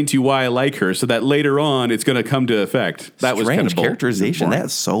explain to you why I like her so that later on it's going to come to effect. That was kind Strange of bold. characterization. Boring.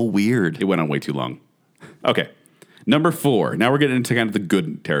 That's so weird. It went on way too long. Okay. Number 4. Now we're getting into kind of the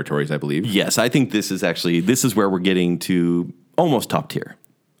good territories, I believe. Yes, I think this is where we're getting to almost top tier.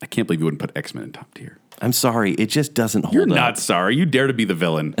 I can't believe you wouldn't put X-Men in top tier. I'm sorry. It just doesn't hold You're up. not sorry. You dare to be the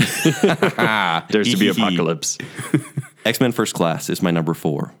villain. There's to be Apocalypse. X-Men First Class is my number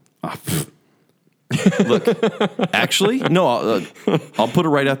 4. Look, actually, no, I'll put it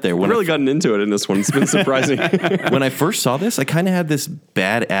right out there. I've really gotten into it in this one. It's been surprising. When I first saw this, I kind of had this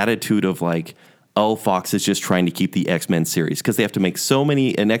bad attitude of like, oh, Fox is just trying to keep the X-Men series because they have to make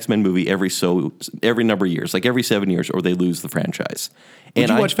an X-Men movie every number of years, like every 7 years, or they lose the franchise. Would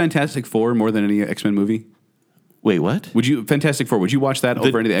you watch Fantastic Four more than any X-Men movie? Wait, what? Fantastic Four, would you watch that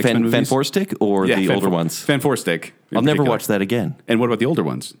over any of the X-Men movies? Fan Four Stick or the older ones? Fan Four Stick. I'll never watch that again. And what about the older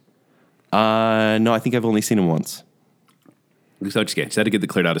ones? No, I think I've only seen them once. So just had to get the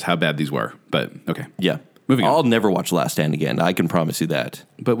cleared out as how bad these were. But okay. Yeah. Moving on. I'll never watch Last Stand again. I can promise you that.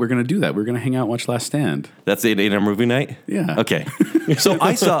 But we're going to do that. We're going to hang out and watch Last Stand. That's it in our movie night? Yeah. Okay. So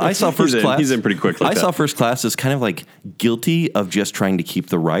I saw First Class. He's in pretty quick like I saw First Class as kind of like guilty of just trying to keep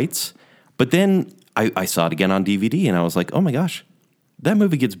the rights. But then I saw it again on DVD and I was like, oh my gosh, that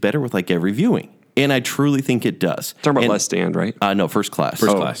movie gets better with like every viewing. And I truly think it does. Talking about Last Stand, right? No, First Class.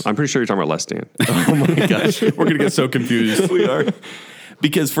 First Class. I'm pretty sure you're talking about Last Stand. Oh my gosh. We're going to get so confused. We are.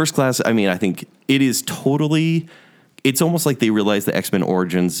 Because First Class, I mean, I think it is totally... It's almost like they realized the X-Men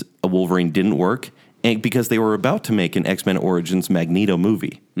Origins of Wolverine didn't work, and because they were about to make an X-Men Origins Magneto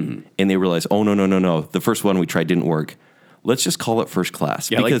movie. Mm-hmm. And they realized, oh, no. The first one we tried didn't work. Let's just call it First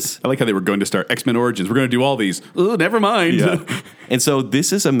Class. Yeah, because I like how they were going to start X-Men Origins. We're going to do all these. Oh, never mind. Yeah. And so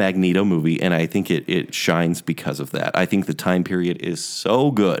this is a Magneto movie, and I think it shines because of that. I think the time period is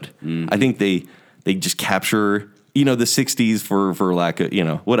so good. Mm-hmm. I think they just capture... the 60s for lack of,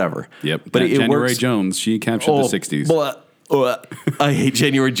 whatever. Yep. But it January works. Jones, she captured the 60s. I hate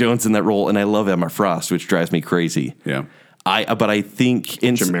January Jones in that role, and I love Emma Frost, which drives me crazy. Yeah. But I think...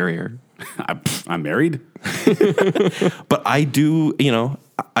 Should marry her. I'm married. But I do,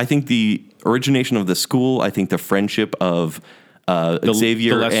 I think the origination of the school, I think the friendship of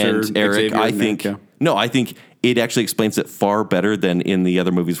Xavier and Eric, I think it actually explains it far better than in the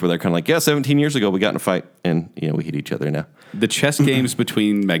other movies where they're kind of like, 17 years ago we got in a fight and, we hate each other now. The chess games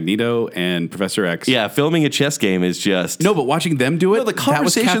between Magneto and Professor X. Yeah, filming a chess game is just... No, but watching them do it, no, the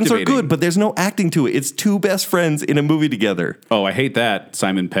conversations are good, but there's no acting to it. It's two best friends in a movie together. Oh, I hate that.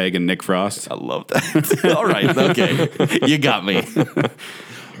 Simon Pegg and Nick Frost. I love that. All right, okay. You got me.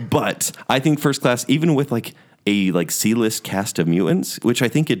 But I think First Class, even with like a C-list cast of mutants, which I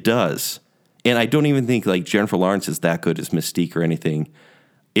think it does... And I don't even think like Jennifer Lawrence is that good as Mystique or anything.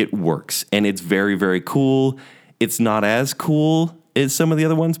 It works. And it's very, very cool. It's not as cool as some of the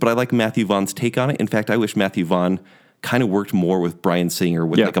other ones, but I like Matthew Vaughn's take on it. In fact, I wish Matthew Vaughn kind of worked more with Bryan Singer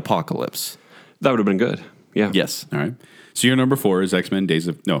with like Apocalypse. That would have been good. Yeah. Yes. All right. So your number 4 is X-Men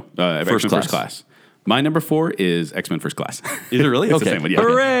X-Men First Class. My number 4 is X-Men First Class. Is it really? It's okay. the same one. Yeah.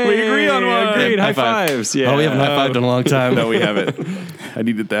 Hooray! We agree on one. Agreed. High fives. Yeah. Oh, we haven't high-fived in a long time. No, we haven't. I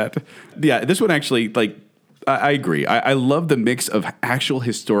needed that. Yeah, this one actually, I agree. I love the mix of actual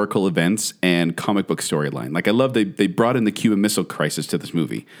historical events and comic book storyline. Like, I love they brought in the Cuban Missile Crisis to this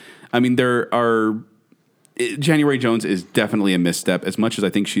movie. I mean, January Jones is definitely a misstep, as much as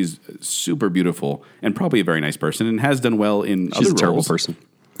I think she's super beautiful and probably a very nice person and has done well in other roles. She's a terrible person.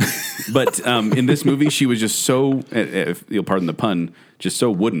 But in this movie, she was just so, if you'll pardon the pun, just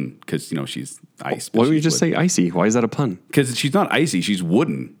so wooden because, she's ice. Why don't you just say icy? Why is that a pun? Because she's not icy, she's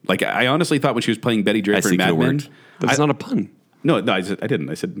wooden. Like, I honestly thought when she was playing Betty Draper Icy in Mad Men. That's not a pun. No, I didn't.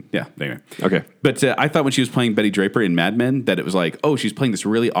 I said, yeah, anyway. Okay. But I thought when she was playing Betty Draper in Mad Men that it was like, oh, she's playing this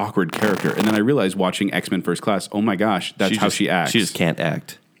really awkward character. And then I realized watching X-Men First Class, oh my gosh, that's how she acts. She just can't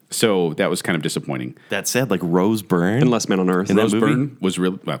act. So that was kind of disappointing. That said, like Rose Byrne. And Last Man on Earth. In that Rose movie? Byrne was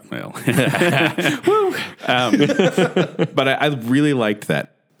really, well. But I really liked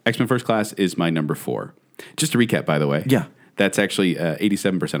that. X-Men First Class is my number 4. Just to recap, by the way. Yeah. That's actually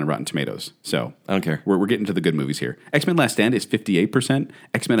 87% of Rotten Tomatoes. So I don't care. We're getting to the good movies here. X-Men Last Stand is 58%.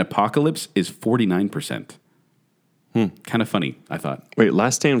 X-Men Apocalypse is 49%. Kind of funny, I thought. Wait,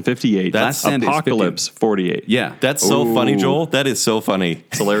 Last Stand 58. Last Stand is Apocalypse 48. Yeah. That's so funny, Joel. That is so funny.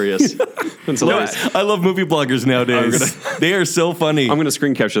 It's hilarious. It's hilarious. I love movie bloggers nowadays. They are so funny. I'm going to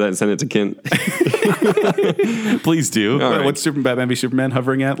screen capture that and send it to Kent. Please do. All right. What's Batman v Superman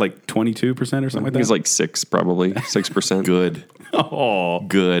hovering at? Like 22% or something like that? He's like 6, probably 6%. Good. Oh,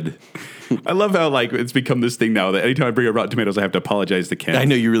 Good. I love how like it's become this thing now that anytime I bring up Rotten Tomatoes, I have to apologize to Ken. I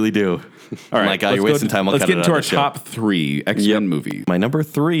know you really do. All right, My God, you're wasting time. I'll let's cut get it into out our of the show. top 3 X-Men movies. My number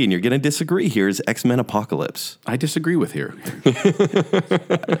 3, and you're going to disagree here, is X-Men Apocalypse. I disagree with here.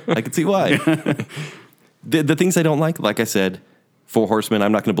 I can see why. The things I don't like I said, Four Horsemen,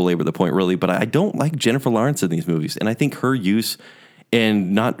 I'm not going to belabor the point really, but I don't like Jennifer Lawrence in these movies. And I think her use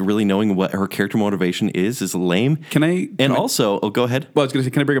and not really knowing what her character motivation is lame. Also, go ahead. Well, I was going to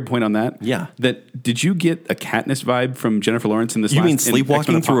say, can I bring up a point on that? Yeah. Did you get a Katniss vibe from Jennifer Lawrence in this? You mean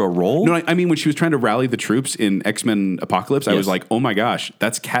sleepwalking through a role? No, I mean when she was trying to rally the troops in X-Men Apocalypse, I was like, oh my gosh,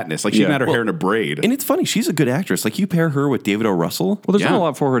 that's Katniss. Like she even had her hair in a braid. And it's funny, she's a good actress. Like you pair her with David O. Russell. Well, there's not a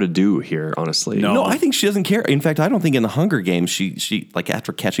lot for her to do here, honestly. No, I think she doesn't care. In fact, I don't think in the Hunger Games she like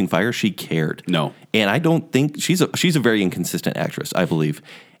after catching fire she cared. No. And I don't think she's a very inconsistent actress, I believe.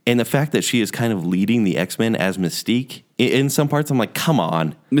 And the fact that she is kind of leading the X-Men as Mystique in some parts, I'm like, come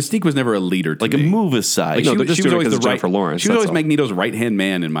on. Mystique was never a leader to me. A move aside. Like, no, they're just doing it because of Jennifer Lawrence. She was always all. Magneto's right-hand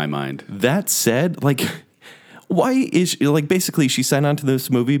man in my mind. That said, like, why is she, like, basically she signed on to this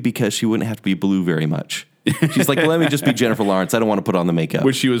movie because she wouldn't have to be blue very much. She's like, let me just be Jennifer Lawrence. I don't want to put on the makeup.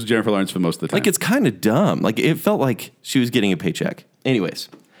 Which she was Jennifer Lawrence for most of the time. Like, it's kind of dumb. Like, it felt like she was getting a paycheck. Anyways.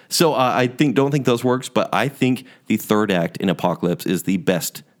 So I don't think those works, but I think the third act in Apocalypse is the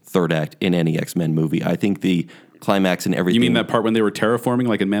best third act in any X-Men movie. I think the climax and everything. You mean that part when they were terraforming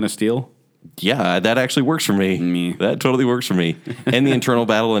like in Man of Steel? Yeah, that actually works for me. That totally works for me. And the internal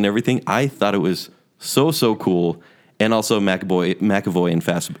battle and everything, I thought it was so cool. And also McAvoy and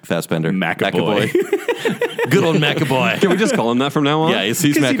Fassbender. McAvoy. Good old McAvoy. Can we just call him that from now on? Yeah, he's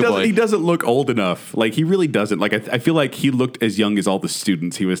McAvoy. He doesn't look old enough. Like, he really doesn't. Like, I feel like he looked as young as all the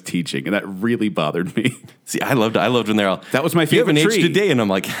students he was teaching, and that really bothered me. See, I loved when they're all, that was my you favorite haven't aged tree. a day, and I'm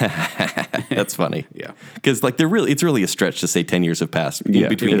like, that's funny. Yeah. Because, like, it's really a stretch to say 10 years have passed in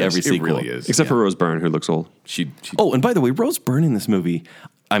between every sequel. It really is. Except for Rose Byrne, who looks old. Oh, and by the way, Rose Byrne in this movie,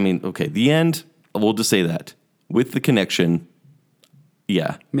 I mean, okay, the end, we'll just say that. With the connection,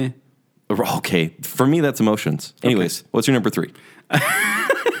 yeah. Meh. Okay, for me, that's emotions. Anyways, what's your number 3?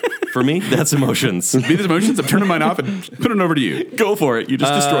 For me, that's emotions. These emotions, I'm turning mine off and putting it over to you. Go for it. You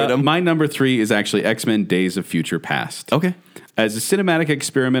just destroyed them. My number 3 is actually X-Men Days of Future Past. Okay. As a cinematic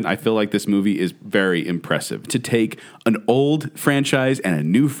experiment, I feel like this movie is very impressive. To take an old franchise and a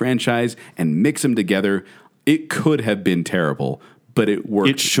new franchise and mix them together, it could have been terrible, but it worked.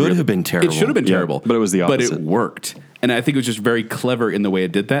 It should have been terrible. It should have been terrible. But it was the opposite. But it worked. And I think it was just very clever in the way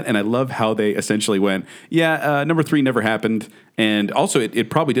it did that. And I love how they essentially went, number 3 never happened. And also,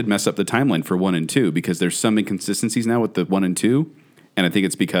 it probably did mess up the timeline for 1 and 2 because there's some inconsistencies now with the 1 and 2. And I think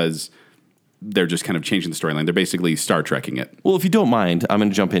it's because they're just kind of changing the storyline. They're basically Star Trekking it. Well, if you don't mind, I'm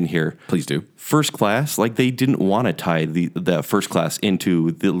going to jump in here. Please do. First Class, like they didn't want to tie the First Class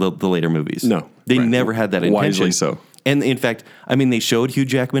into the later movies. No. They never had that intention. Wisely so. And in fact, I mean, they showed Hugh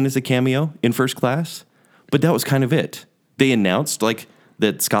Jackman as a cameo in First Class, but that was kind of it. They announced like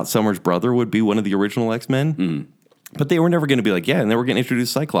that Scott Summers' brother would be one of the original X-Men, but they were never going to be like, and then we're going to introduce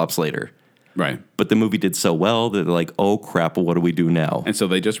Cyclops later. Right. But the movie did so well that they're like, oh crap, what do we do now? And so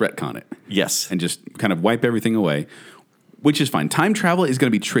they just retcon it. Yes. And just kind of wipe everything away, which is fine. Time travel is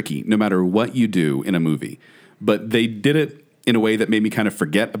going to be tricky no matter what you do in a movie. But they did it in a way that made me kind of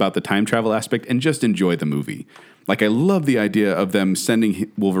forget about the time travel aspect and just enjoy the movie. Like, I love the idea of them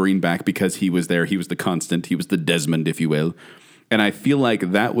sending Wolverine back because he was there. He was the constant. He was the Desmond, if you will. And I feel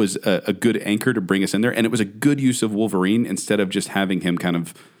like that was a good anchor to bring us in there. And it was a good use of Wolverine instead of just having him kind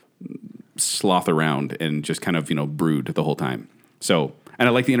of sloth around and just kind of, brood the whole time. So, and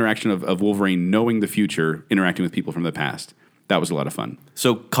I like the interaction of Wolverine knowing the future, interacting with people from the past. That was a lot of fun.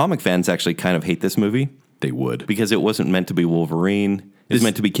 So comic fans actually kind of hate this movie. They would. Because it wasn't meant to be Wolverine. It was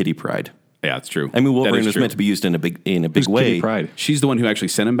meant to be Kitty Pryde. Yeah, it's true. I mean, That Wolverine is was true. meant to be used in a big Who's way. Kitty Pryde? She's the one who actually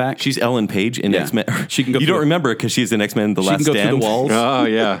sent him back. She's Ellen Page in Yeah. X-Men. She can go You through don't the- remember her because she's in X-Men: The she Last can go Stand. through the walls. Oh,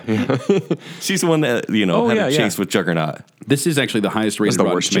 yeah. She's the one that had a chase with Juggernaut. This is actually the highest rated the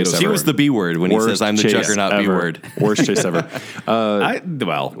Rotten worst Tomatoes chase She ever. was the B word when he says, "I'm the chase Juggernaut B ever. word." Worst chase ever.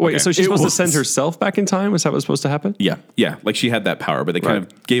 Wait, Wait, so she's It supposed was. to send herself back in time? Was that what's supposed to happen? Yeah, yeah, like she had that power, but they kind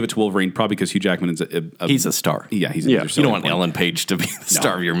Right. of gave it to Wolverine probably because Hugh Jackman is he's a star. yeah, he's Yeah. You don't want Ellen Page to be the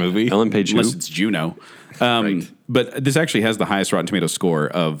star of your movie. Ellen Page who? unless it's Juno. But this actually has the highest Rotten Tomatoes score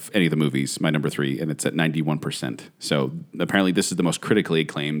of any of the movies, my number 3, and it's at 91%. So apparently, this is the most critically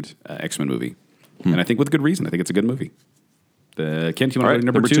acclaimed X-Men movie, and I think with good reason. I think it's a good movie. Kent, you want to All go right, to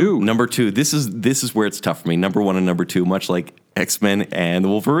number number 2? two. Number 2. This is where it's tough for me. Number 1 and number 2, much like X-Men and the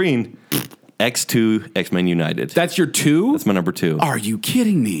Wolverine. X2, X-Men United. That's your 2? That's my number 2. Are you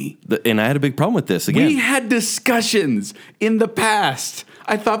kidding me? And I had a big problem with this again. We had discussions in the past.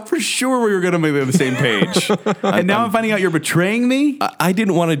 I thought for sure we were going to be on the same page, and now I'm finding out you're betraying me. I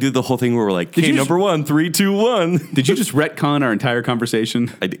didn't want to do the whole thing where we're like, "Okay, you number 1, 3, 2, 1." Did you just retcon our entire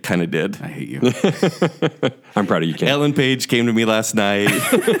conversation? I kind of did. I hate you. I'm proud of you, Ken. Ellen Page came to me last night,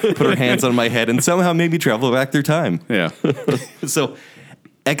 put her hands on my head, and somehow made me travel back through time. Yeah. So,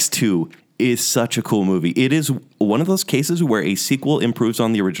 X2 is such a cool movie. It is one of those cases where a sequel improves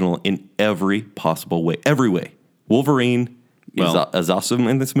on the original in every possible way. Every way. Wolverine Well, is awesome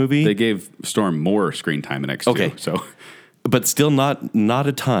in this movie, They gave Storm more screen time in X2. Okay. So but still not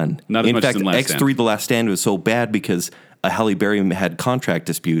a ton. Not as in much fact, as in Last X3 Stand. The Last Stand was so bad because Halle Berry had contract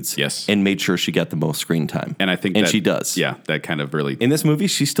disputes Yes. and made sure she got the most screen time. and I think and that, she does. Yeah, that kind of really. In this movie,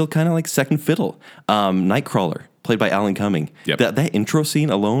 she's still kind of like second fiddle. Nightcrawler, played by Alan Cumming. Yep. That intro scene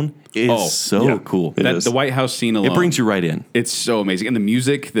alone is yeah. cool. that, is. the White House scene alone. It brings you right in. It's so amazing, and the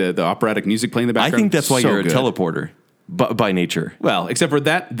music, the operatic music playing in the I background. think that's why so you're good. a teleporter by nature. Well, except for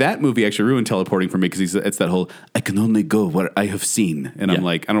that movie actually ruined teleporting for me because it's that whole "I can only go where I have seen," and I'm Yeah.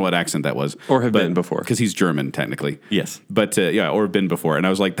 like, I don't know what accent that was, Or have been before. because he's German technically. Yes. but or have been before, and I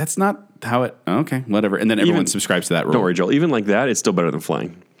was like, that's not how it. Okay, whatever. And then everyone subscribes to that rule. Don't worry, Joel. Even like that, it's still better than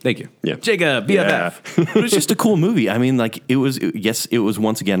flying. Thank you. Yeah. Jacob, BFF. But it's just a cool movie. I mean, like it was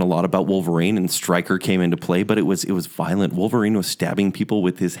once again a lot about Wolverine, and Stryker came into play, but it was violent. Wolverine was stabbing people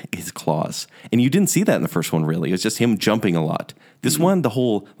with his claws, and you didn't see that in the first one. Really, it was just him jumping a lot. This one, the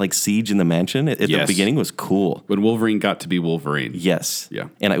whole like siege in the mansion at the Yes. beginning was cool. When Wolverine got to be Wolverine. Yes, Yeah.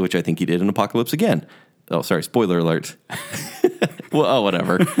 and which I think he did in Apocalypse again. Oh, sorry, spoiler alert. Well,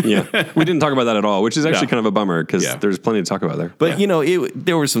 whatever. Yeah. We didn't talk about that at all, which is actually Yeah. kind of a bummer because Yeah. there's plenty to talk about there. But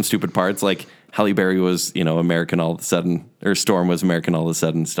there were some stupid parts, like Halle Berry was American all of a sudden, or Storm was American all of a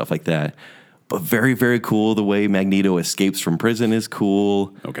sudden, stuff like that. But very, very cool. The way Magneto escapes from prison is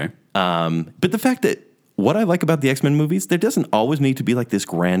cool. Okay. But the fact that what I like about the X-Men movies, there doesn't always need to be like this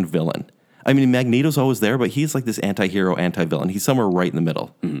grand villain. I mean, Magneto's always there, but he's like this anti-hero, anti-villain. He's somewhere right in the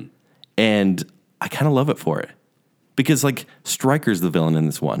middle. Mm-hmm. And I kind of love it for it. Because like Stryker's the villain in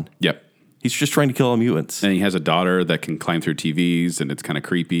this one. Yep. He's just trying to kill all mutants. And he has a daughter that can climb through TVs, and it's kind of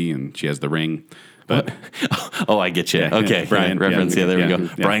creepy, and she has the ring. But Oh, I get you. Yeah, Okay, yeah, Brian, reference. Yeah, there we go.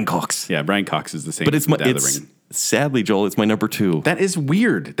 yeah. Brian Cox. yeah, Brian Cox is the same. But it's my dad of the ring. sadly, Joel, it's my number 2. That is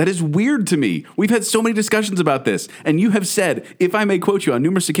weird. That is weird to me. We've had so many discussions about this, and you have said, if I may quote you on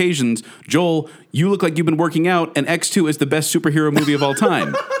numerous occasions, Joel, you look like you've been working out, and X2 is the best superhero movie of all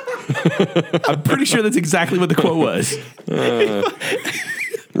time. I'm pretty sure that's exactly what the quote was.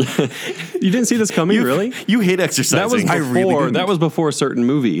 You didn't see this coming, really? You hate exercising. That was before. That was before a certain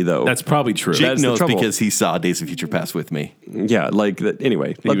movie, though. That's probably true. Jake That's the knows trouble. because he saw Days of Future Past with me. yeah. Like that.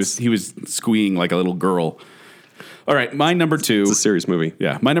 Anyway, He was squeeing like a little girl. All right, my number 2. It's a serious movie.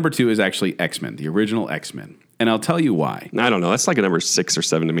 Yeah, my number 2 is actually X-Men, the original X-Men. And I'll tell you why. I don't know. That's like a number 6 or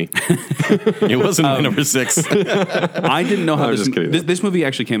 7 to me. It wasn't my number 6. I didn't know how I was this, just kidding. this movie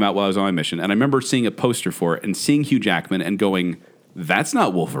actually came out while I was on my mission. And I remember seeing a poster for it and seeing Hugh Jackman and going, that's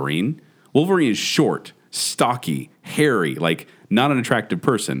not Wolverine. Wolverine is short, stocky, hairy, like not an attractive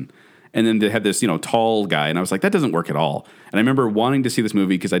person. And then they had this, tall guy. And I was like, that doesn't work at all. And I remember wanting to see this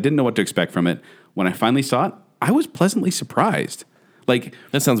movie because I didn't know what to expect from it. When I finally saw it, I was pleasantly surprised. Like,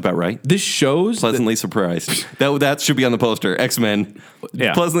 That sounds about right. this shows that- Pleasantly surprised. That should be on the poster. X-Men.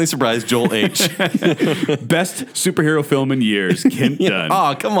 Yeah. Pleasantly surprised, Joel H. best superhero film in years. Kent Dunn.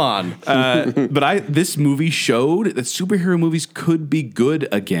 Oh, come on. But this movie showed that superhero movies could be good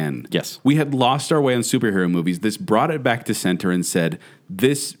again. Yes. We had lost our way on superhero movies. This brought it back to center and said,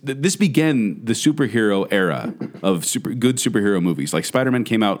 this began the superhero era of good superhero movies. Like Spider-Man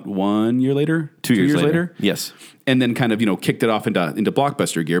came out 1 year later, 2 years later. Yes. And then kind of, kicked it off into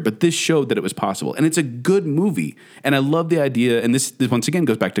blockbuster gear. But this showed that it was possible. And it's a good movie. And I love the idea, and this once again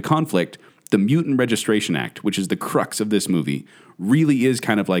goes back to conflict. The Mutant Registration Act, which is the crux of this movie, really is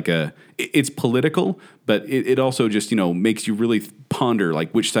kind of like it's political, but it also just, makes you really ponder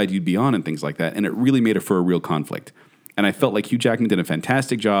like which side you'd be on and things like that. And it really made it for a real conflict. And I felt like Hugh Jackman did a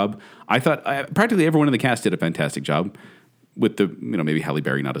fantastic job. I thought practically everyone in the cast did a fantastic job. With the, maybe Halle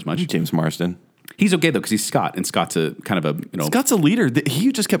Berry not as much. James Marsden. He's okay though because he's Scott, and Scott's a kind of a Scott's a leader.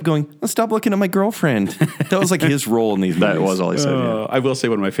 He just kept going, stop looking at my girlfriend. That was like his role in these movies. That was all he said. Yeah. I will say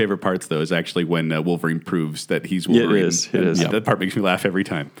one of my favorite parts though is actually when Wolverine proves that he's Wolverine. It is. Yeah, that part makes me laugh every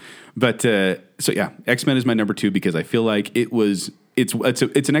time. But so yeah, X-Men is my number 2 because I feel like it's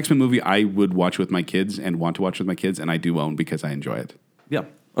an X-Men movie I would watch with my kids and want to watch with my kids, and I do own because I enjoy it. Yeah.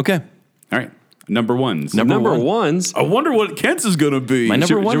 Okay. All right. Number ones. Number ones. I wonder what Kent's is going to be. My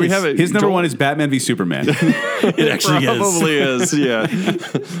number one should we is, have it? His number Joel? 1 is Batman v Superman. it actually Probably is. Yeah.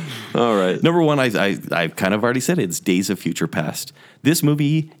 All right. Number 1, I've kind of already said it. It's Days of Future Past. This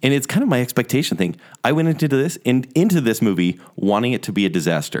movie, and it's kind of my expectation thing. I went into this movie wanting it to be a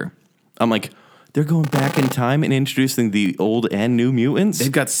disaster. I'm like, they're going back in time and introducing the old and new mutants. They've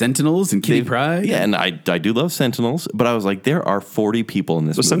got Sentinels and Kitty Pryde. Yeah, and I do love Sentinels, but I was like, there are 40 people in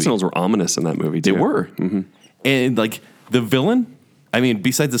this movie. The Sentinels were ominous in that movie, too. They were. Mm-hmm. And like the villain, I mean,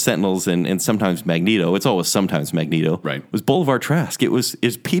 besides the Sentinels and sometimes Magneto, it's always sometimes Magneto, right? Was Boulevard Trask.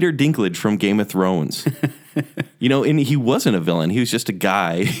 Is Peter Dinklage from Game of Thrones. And he wasn't a villain. He was just a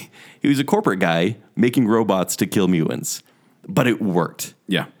guy. He was a corporate guy making robots to kill mutants. But it worked.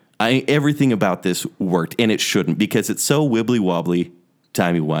 Yeah. Everything about this worked, and it shouldn't because it's so wibbly-wobbly,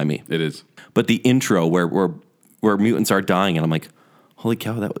 timey-wimey. It is. But the intro where mutants are dying, and I'm like, holy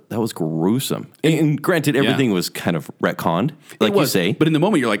cow, that was gruesome. And granted, everything was kind of retconned, like you say. But in the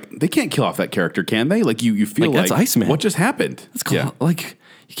moment, you're like, they can't kill off that character, can they? Like you feel like that's Iceman. What just happened? It's cool. Like,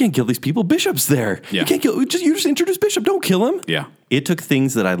 you can't kill these people. Bishop's there. Yeah. You can't kill. You just introduce Bishop. Don't kill him. Yeah. It took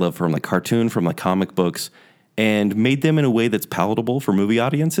things that I love from like cartoon, from like comic books, and made them in a way that's palatable for movie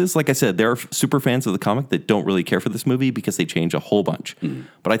audiences. Like I said, there are super fans of the comic that don't really care for this movie because they change a whole bunch.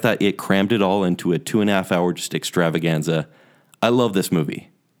 But I thought it crammed it all into a 2.5 hour just extravaganza. I love this movie.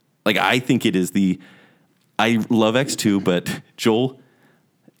 Like, I think it is I love X2, but Joel,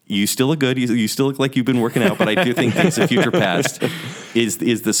 you still look good. You still look like you've been working out, but I do think Days of Future Past is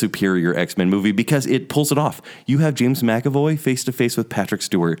the superior X-Men movie because it pulls it off. You have James McAvoy face-to-face with Patrick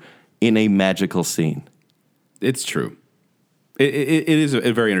Stewart in a magical scene. It's true. It is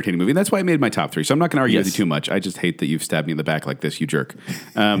a very entertaining movie. And that's why I made my top 3. So I'm not going to argue with you too much. I just hate that you've stabbed me in the back like this, you jerk.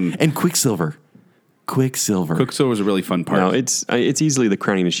 And Quicksilver. Quicksilver was a really fun part. No, it's easily the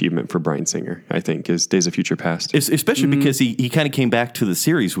crowning achievement for Bryan Singer, I think, is Days of Future Past. Especially because he kind of came back to the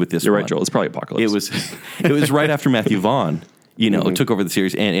series with this You're one. right, Joel. It's probably Apocalypse. It was right after Matthew Vaughn, took over the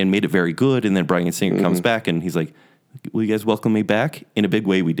series and made it very good. And then Bryan Singer comes back and he's like, will you guys welcome me back? In a big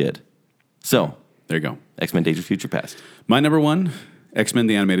way, we did. So there you go. X-Men Days of Future Past. My number 1, X-Men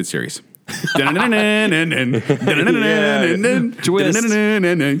the Animated Series.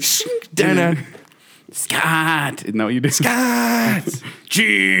 Scott. Isn't that what you did? Scott!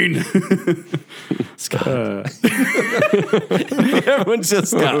 Gene! Scott. Everyone's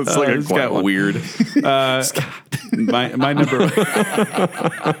just Scott. It's like a quiet got one. weird. Scott. My number...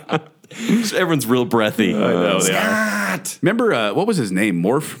 Everyone's real breathy. I know they are. Scott! Remember, what was his name?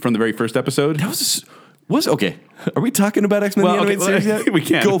 Morph from the very first episode? That was okay. Are we talking about X-Men the Animated Series yet? We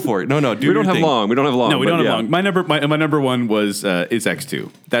can. Go for it. No, We don't have long. No, we don't have yeah. long. My number 1 was is X2.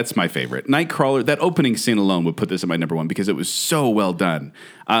 That's my favorite. Nightcrawler. That opening scene alone would put this at my number 1 because it was so well done.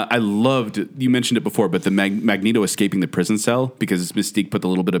 I loved. You mentioned it before, but the Magneto escaping the prison cell because Mystique put the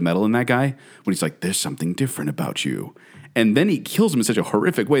little bit of metal in that guy when he's like, "There's something different about you," and then he kills him in such a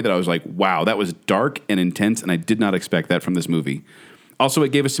horrific way that I was like, "Wow, that was dark and intense," and I did not expect that from this movie. Also,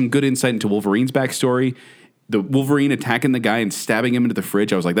 it gave us some good insight into Wolverine's backstory. The Wolverine attacking the guy and stabbing him into the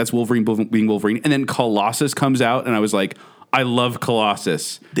fridge. I was like, that's Wolverine being Wolverine. And then Colossus comes out, and I was like, I love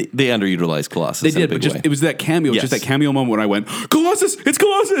Colossus. They underutilized Colossus. They did, in a but big way. it was that cameo, Yes. just that cameo moment when I went, Colossus, it's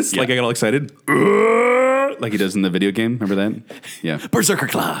Colossus! Like I got all excited. Like he does in the video game. Remember that? Yeah. Berserker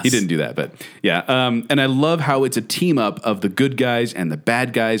class. He didn't do that, but yeah. And I love how it's a team up of the good guys and the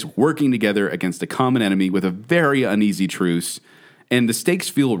bad guys working together against a common enemy with a very uneasy truce. And the stakes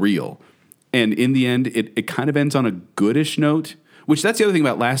feel real. And in the end, it kind of ends on a goodish note Which that's the other thing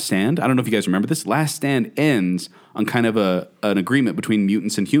about Last Stand. I don't know if you guys remember this. Last Stand ends on kind of an agreement between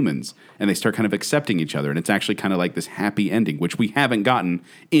mutants and humans, and they start kind of accepting each other, and it's actually kind of like this happy ending, which we haven't gotten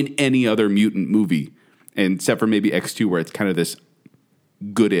in any other mutant movie, and except for maybe X2, where it's kind of this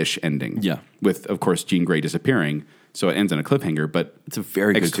goodish ending. Yeah. With, of course, Jean Grey disappearing, so it ends on a cliffhanger, but It's a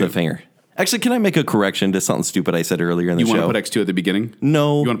very good X2. cliffhanger. Actually, can I make a correction to something stupid I said earlier in the You show? want to put X2 at the beginning?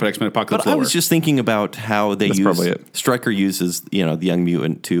 No. You want to put X-Men Apocalypse But I lower? was just thinking about how they use probably it. Stryker uses, the young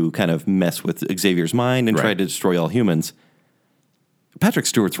mutant to kind of mess with Xavier's mind and try Right. to destroy all humans. Patrick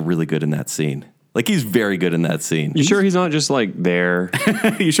Stewart's really good in that scene. Like, he's very good in that scene. You sure he's not just like there?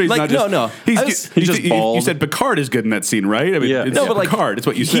 You sure he's Like, not just... no. He's just you bald. said Picard is good in that scene, right? I mean, Yeah. it's No, but like, Picard. It's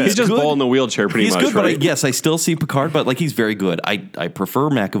what you said. He's just good. bald in the wheelchair pretty He's much, good, but right? yes, I still see Picard, but like he's very good. I prefer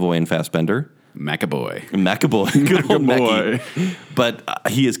McAvoy and Fassbender. McAvoy. McAvoy, good old boy. Mackie. But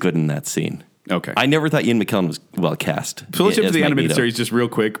he is good in that scene. Okay. I never thought Ian McKellen was well cast. So let's jump to as the animated Magneto. series just real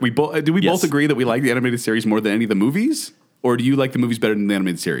quick. We both do we Yes. both agree that we like the animated series more than any of the movies, or do you like the movies better than the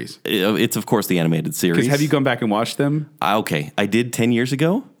animated series? It's of course the animated series. Because have you gone back and watched them? Okay, I did 10 years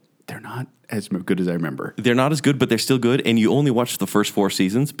ago. They're not as good as I remember. They're not as good, but they're still good. And you only watch the first 4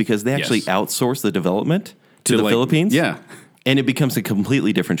 seasons because they actually Yes. outsource the development to the like- Philippines. Yeah. And it becomes a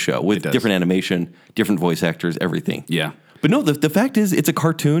completely different show with does. different animation, different voice actors, everything. Yeah. But no, the fact is, it's a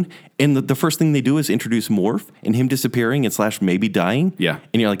cartoon, and the first thing they do is introduce Morph and him disappearing and / maybe dying. Yeah.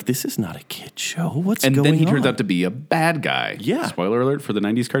 And you're like, this is not a kid show. What's And going then he on? turns out to be a bad guy. Yeah. Spoiler alert for the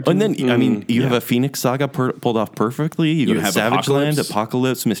 90s cartoon. And then, I mean, you have a Phoenix Saga pulled off perfectly. You You have have Savage Land, Apocalypse.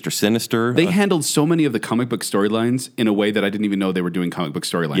 Apocalypse, Mr. Sinister. they handled so many of the comic book storylines in a way that I didn't even know they were doing comic book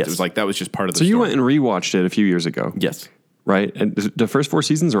storylines. Yes. It was like that was just part of the So you story. went and rewatched it a few years ago, Yes. right? And the first 4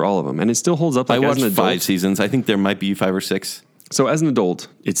 seasons or all of them, and it still holds up. I Like as watched an adult. 5 seasons. I think there might be 5 or 6. So as an adult,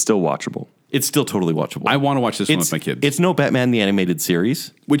 it's still watchable. It's still totally watchable. I want to watch this one it's, with my kids. It's no Batman the Animated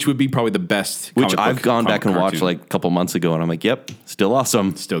Series, which would be probably the best. which comic I've book gone back and watched cartoon. like a couple months ago, and I'm like, yep, still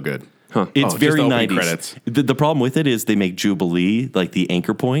awesome. Still good. It's Oh, just very the opening 90s. credits. The problem with it is they make Jubilee like the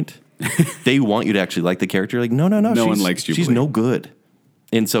anchor point. They want you to actually like the character. Like, no. No one likes She's Jubilee. no good.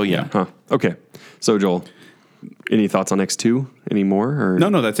 And so, yeah. Huh. Okay. So Joel, any thoughts on X2? Any more? Or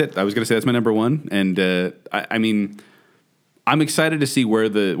No, that's it. I was going to say that's my number one, and I mean, I'm excited to see where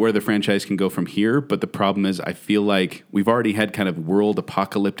the franchise can go from here. But the problem is, I feel like we've already had kind of world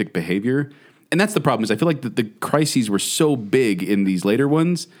apocalyptic behavior, and that's the problem. Is I feel like the crises were so big in these later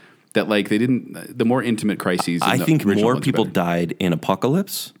ones that like they didn't. The more intimate crises. in I the think original more ones are people better. died in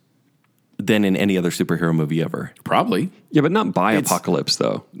Apocalypse than in any other superhero movie ever. Probably Yeah, but not by Apocalypse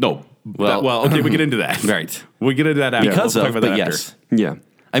though. no. Well, okay, we get into that. Right. We get into that after. Because We'll of, talk about but that yes. after. Yeah.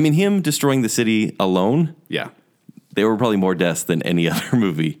 I mean, him destroying the city alone, Yeah. there were probably more deaths than any other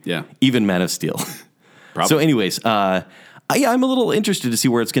movie. Yeah. Even Man of Steel. Probably. So, anyways, I'm a little interested to see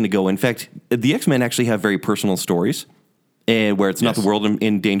where it's going to go. In fact, the X-Men actually have very personal stories, and where it's not Yes. the world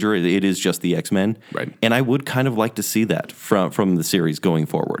in danger, it is just the X-Men. Right. And I would kind of like to see that from the series going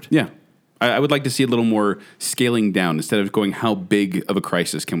forward. Yeah. I would like to see a little more scaling down instead of going, how big of a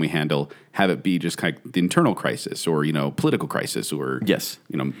crisis can we handle? Have it be just kind of the internal crisis or, political crisis or, Yes.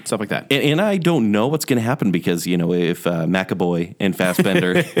 Stuff like that. And I don't know what's going to happen because, if McAvoy and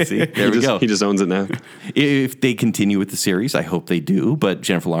Fassbender, see, there we go. He just owns it now. If they continue with the series, I hope they do. But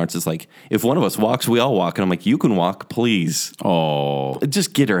Jennifer Lawrence is like, if one of us walks, we all walk. And I'm like, you can walk, please. Oh,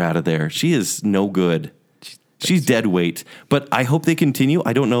 Just get her out of there. She is no good. She's dead weight. But I hope they continue.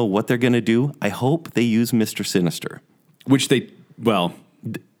 I don't know what they're going to do. I hope they use Mr. Sinister. which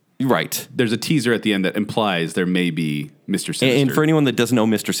Right. there's a teaser at the end that implies there may be Mr. Sinister. And for anyone that doesn't know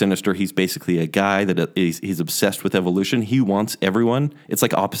Mr. Sinister, he's basically a guy that he's obsessed with evolution. He wants everyone. It's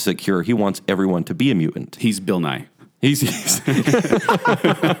like opposite cure. He wants everyone to be a mutant. He's Bill Nye. He's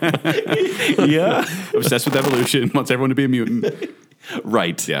yeah. Obsessed with evolution, wants everyone to be a mutant.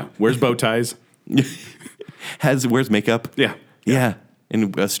 Right. Yeah. Wears bow ties. Wears makeup. Yeah. Yeah.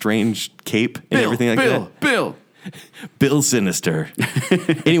 And a strange cape and everything like that. Bill. Bill Sinister.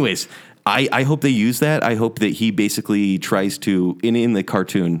 Anyways, I hope they use that. I hope that he basically tries to, in the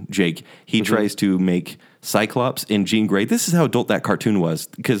cartoon, Jake, he tries to make Cyclops and Jean Grey. This is how adult that cartoon was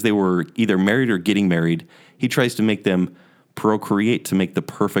because they were either married or getting married. He tries to make them procreate to make the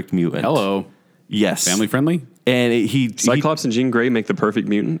perfect mutant. Hello. Yes. Family friendly? And he Cyclops and Jean Grey make the perfect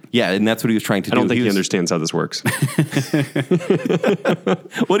mutant. yeah, and that's what he was trying to I do. don't think he was- understands how this works.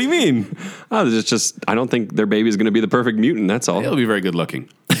 What do you mean? It's just I don't think their baby is going to be the perfect mutant. That's all. He'll be very good looking.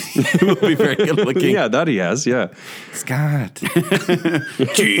 He will be very good looking. Yeah, that he has. Yeah. Scott.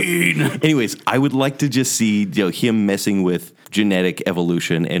 Gene. Anyways, I would like to just see him messing with genetic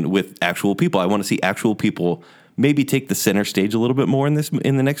evolution and with actual people. I want to see actual people maybe take the center stage a little bit more in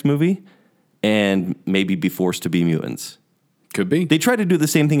the next movie, and maybe be forced to be mutants. Could be. They tried to do the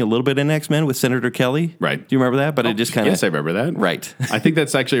same thing a little bit in X-Men with Senator Kelly. Right. Do you remember that? But it just kind of... Yes, I remember that. Right. I think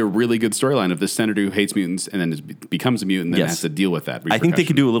that's actually a really good storyline of this senator who hates mutants and then becomes a mutant and then Yes. has to deal with that. I think they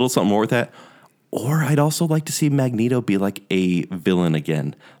could do a little something more with that. Or I'd also like to see Magneto be like a villain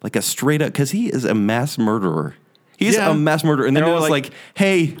again. Like a straight up... Because he is a mass murderer. He's Yeah. a mass murderer. And they're they're always like,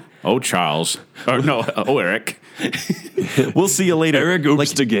 hey... Oh, Charles. Or no, Eric. We'll see you later. Eric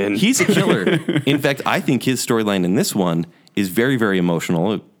Oopst again. He's a killer. In fact, I think his storyline in this one is very, very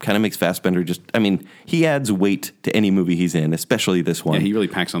emotional. It kind of makes Fassbender he adds weight to any movie he's in, especially this one. Yeah, he really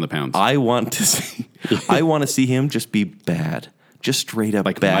packs on the pounds. I want to see him just be bad. Just straight up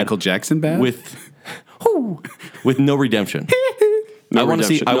Like bad. Michael Jackson bad? With no redemption. I want to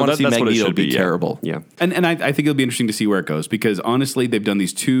see Magneto be terrible. Yeah. And I think it'll be interesting to see where it goes because honestly, they've done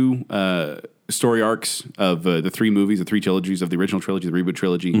these two story arcs of the three movies, the three trilogies of the original trilogy, the reboot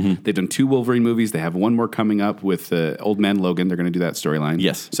trilogy. Mm-hmm. They've done 2 Wolverine movies. They have one more coming up with Old Man Logan. They're going to do that storyline.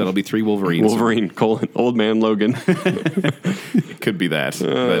 Yes. So it'll be 3 Wolverines. Wolverine, Old Man Logan. It could be that.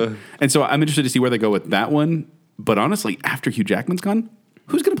 And so I'm interested to see where they go with that one. But honestly, after Hugh Jackman's gone,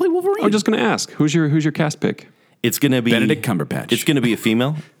 who's going to play Wolverine? I'm just going to ask, who's your cast pick? It's going to be Benedict Cumberbatch. It's going to be a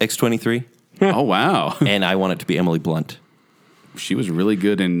female, X-23, Oh, wow. and I want it to be Emily Blunt. She was really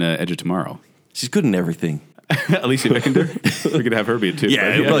good in Edge of Tomorrow. She's good in everything. Alicia Vikander. We could have her be it too.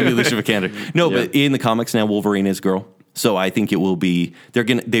 Yeah, it'll probably be Alicia Vikander. No, but in the comics now, Wolverine is girl. So I think it will be.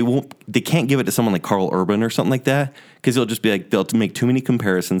 They can't give it to someone like Carl Urban or something like that because it'll just be like they'll make too many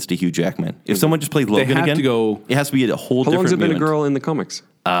comparisons to Hugh Jackman. If someone just plays Logan have again, to go- it has to be a whole How different. long has it been a mutant. girl in the comics?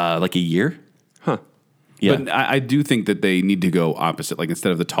 Like a year. Huh. Yeah. But I do think that they need to go opposite. Like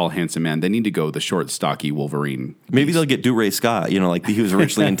instead of the tall, handsome man, they need to go the short, stocky Wolverine. Maybe they'll get DuRay Scott. Like he was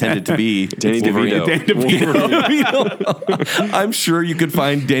originally intended to be Danny Wolverine. DeVito. I'm sure you could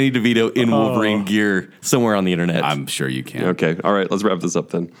find Danny DeVito in Wolverine gear somewhere on the internet. I'm sure you can. Okay. All right. Let's wrap this up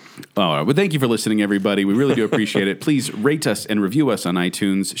then. All right. Well, thank you for listening, everybody. We really do appreciate it. Please rate us and review us on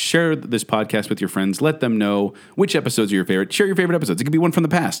iTunes. Share this podcast with your friends. Let them know which episodes are your favorite. Share your favorite episodes. It could be one from the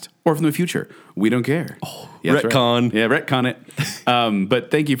past or from the future. We don't care. Yeah, that's right. retcon. Yeah, retcon it.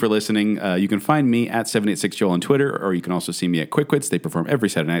 But thank you for listening. You can find me at 786Joel on Twitter, or you can also see me at Quickwits. They perform every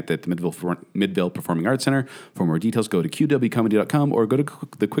Saturday night at the Midville Performing Arts Center. For more details, go to qwcomedy.com or go to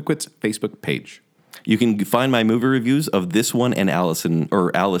the Quickwits Facebook page. You can find my movie reviews of this one and Alice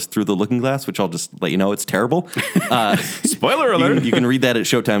Through the Looking Glass, which I'll just let you know it's terrible. Spoiler alert. You can read that at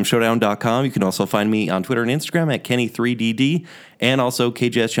ShowtimeShowdown.com. You can also find me on Twitter and Instagram at Kenny3DD and also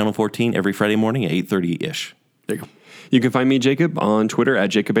KJS Channel 14 every Friday morning at 8:30-ish. There you go. You can find me, Jacob, on Twitter at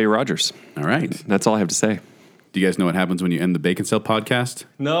Jacob A. Rogers. All right. That's all I have to say. Do you guys know what happens when you end the Bacon Cell podcast?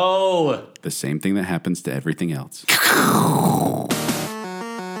 No! The same thing that happens to everything else.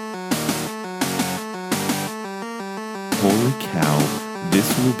 Holy cow, this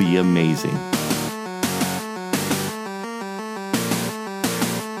will be amazing.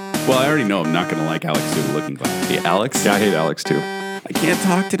 Well, I already know I'm not going to like Alex Through the Looking Glass. Hey, Alex? Yeah, I hate Alex too. I can't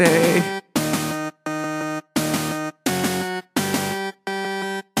talk today.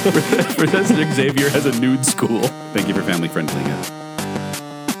 Professor Xavier has a nude school. Thank you for family friendly.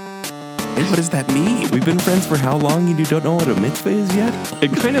 Hey, what does that mean? We've been friends for how long and you don't know what a mitzvah is yet?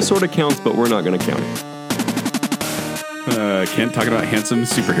 It kind of sort of counts, but we're not going to count it. Kent talking about handsome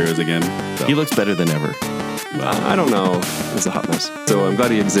superheroes again. So. He looks better than ever. I don't know. It's a hot mess. So I'm glad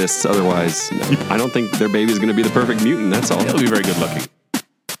he exists. Otherwise, no. I don't think their baby's going to be the perfect mutant. That's all. He'll be very good looking.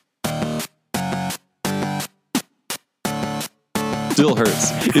 Still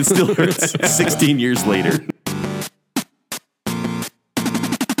hurts. It still hurts 16 years later.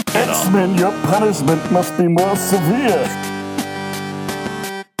 X-Men, your punishment must be more severe.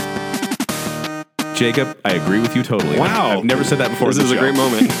 Jacob, I agree with you totally. Wow. I've never said that before. This on is the a show. great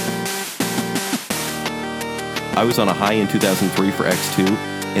moment. I was on a high in 2003 for X2,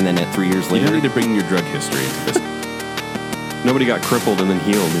 and then at 3 years You later... don't need to bring your drug history into this. Nobody got crippled and then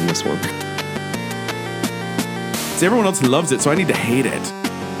healed in this one. See, everyone else loves it, so I need to hate it.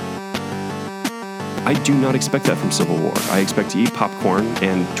 I do not expect that from Civil War. I expect to eat popcorn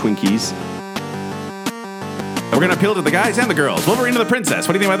and Twinkies. We're going to appeal to the guys and the girls. Wolverine and the princess.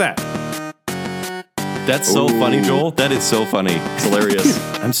 What do you think about that? That's so funny, Joel. That is so funny. It's hilarious.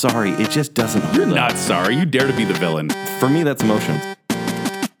 I'm sorry. It just doesn't hold You're up. not sorry. You dare to be the villain. For me, that's emotions.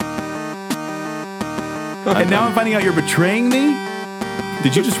 And now I'm finding out you're betraying me?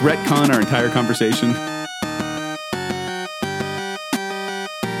 Did you just retcon our entire conversation?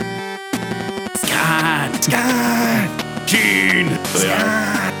 Scott! Gene! There they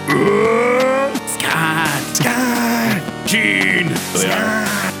are. Scott! Gene. There they are.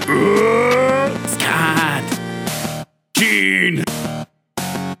 Scott. Gene.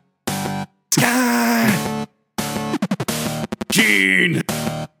 Scott. Gene.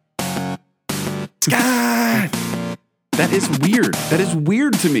 Scott. That is weird. That is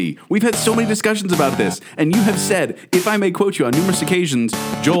weird to me. We've had so many discussions about this, and you have said, if I may quote you on numerous occasions,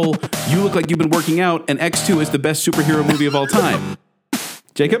 Joel, you look like you've been working out, and X2 is the best superhero movie of all time.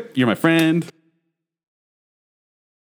 Jacob, you're my friend.